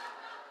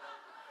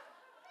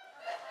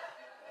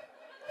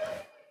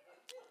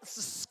 It's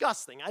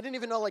disgusting. I didn't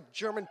even know like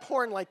German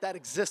porn like that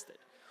existed.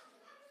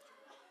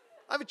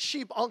 I have a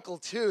cheap uncle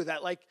too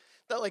that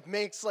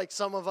makes like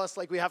some of us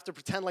like we have to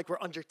pretend like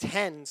we're under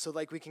 10 so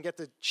like we can get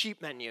the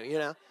cheap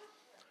menu,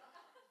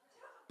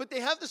 But they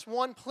have this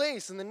one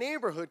place in the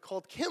neighborhood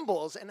called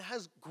Kimball's, and it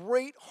has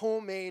great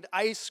homemade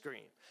ice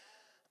cream.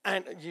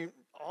 And you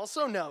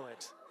also know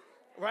it,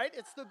 right?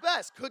 It's the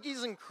best.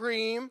 Cookies and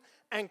cream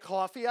and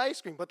coffee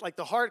ice cream, but like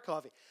the hard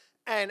coffee.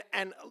 And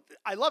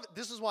I love it.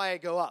 This is why I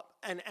go up.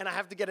 And I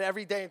have to get it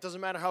every day. It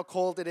doesn't matter how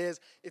cold it is.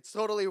 It's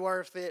totally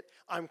worth it.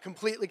 I'm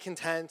completely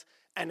content,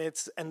 and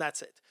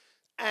that's it.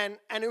 And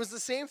it was the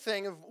same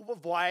thing of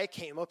why I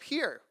came up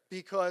here,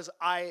 because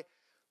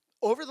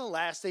over the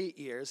last 8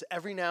 years,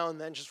 every now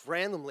and then, just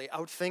randomly, I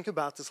would think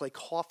about this like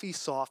coffee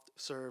soft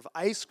serve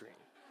ice cream.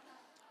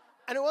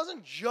 And it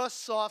wasn't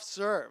just soft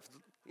serve,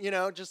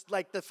 just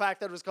like the fact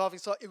that it was coffee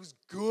soft, it was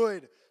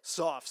good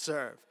soft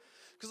serve.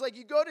 Because like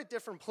you go to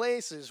different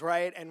places,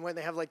 right? And when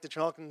they have like the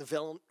chocolate and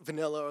the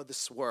vanilla or the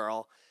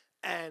swirl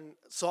and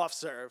soft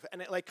serve,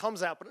 and it like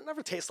comes out, but it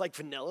never tastes like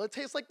vanilla. It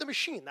tastes like the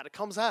machine that it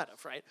comes out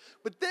of, right?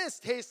 But this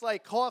tastes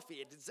like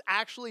coffee. It's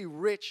actually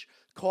rich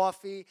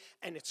coffee,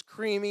 and it's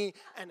creamy,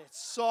 and it's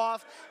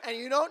soft, and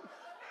you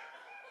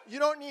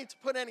don't need to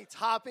put any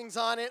toppings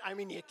on it. I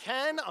mean, you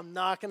can. I'm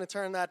not going to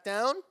turn that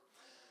down.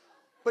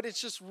 But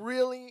it's just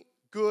really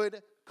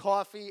good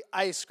coffee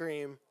ice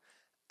cream,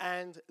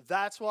 and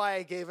that's why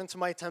I gave into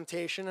my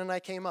temptation and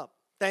I came up.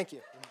 Thank you.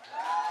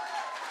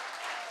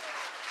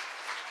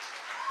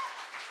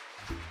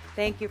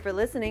 Thank you for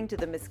listening to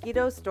the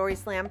Mosquito Story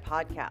Slam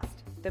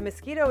podcast. The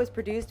Mosquito is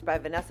produced by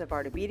Vanessa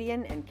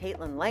Vardabedian and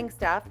Caitlin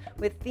Langstaff,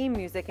 with theme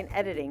music and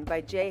editing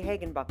by Jay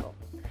Hagenbuckle.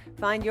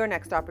 Find your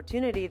next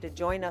opportunity to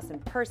join us in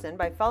person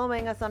by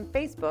following us on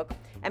Facebook,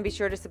 and be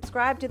sure to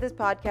subscribe to this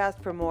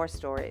podcast for more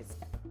stories.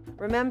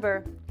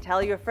 Remember,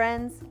 tell your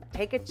friends,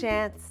 take a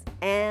chance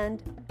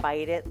and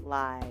bite it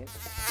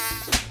live.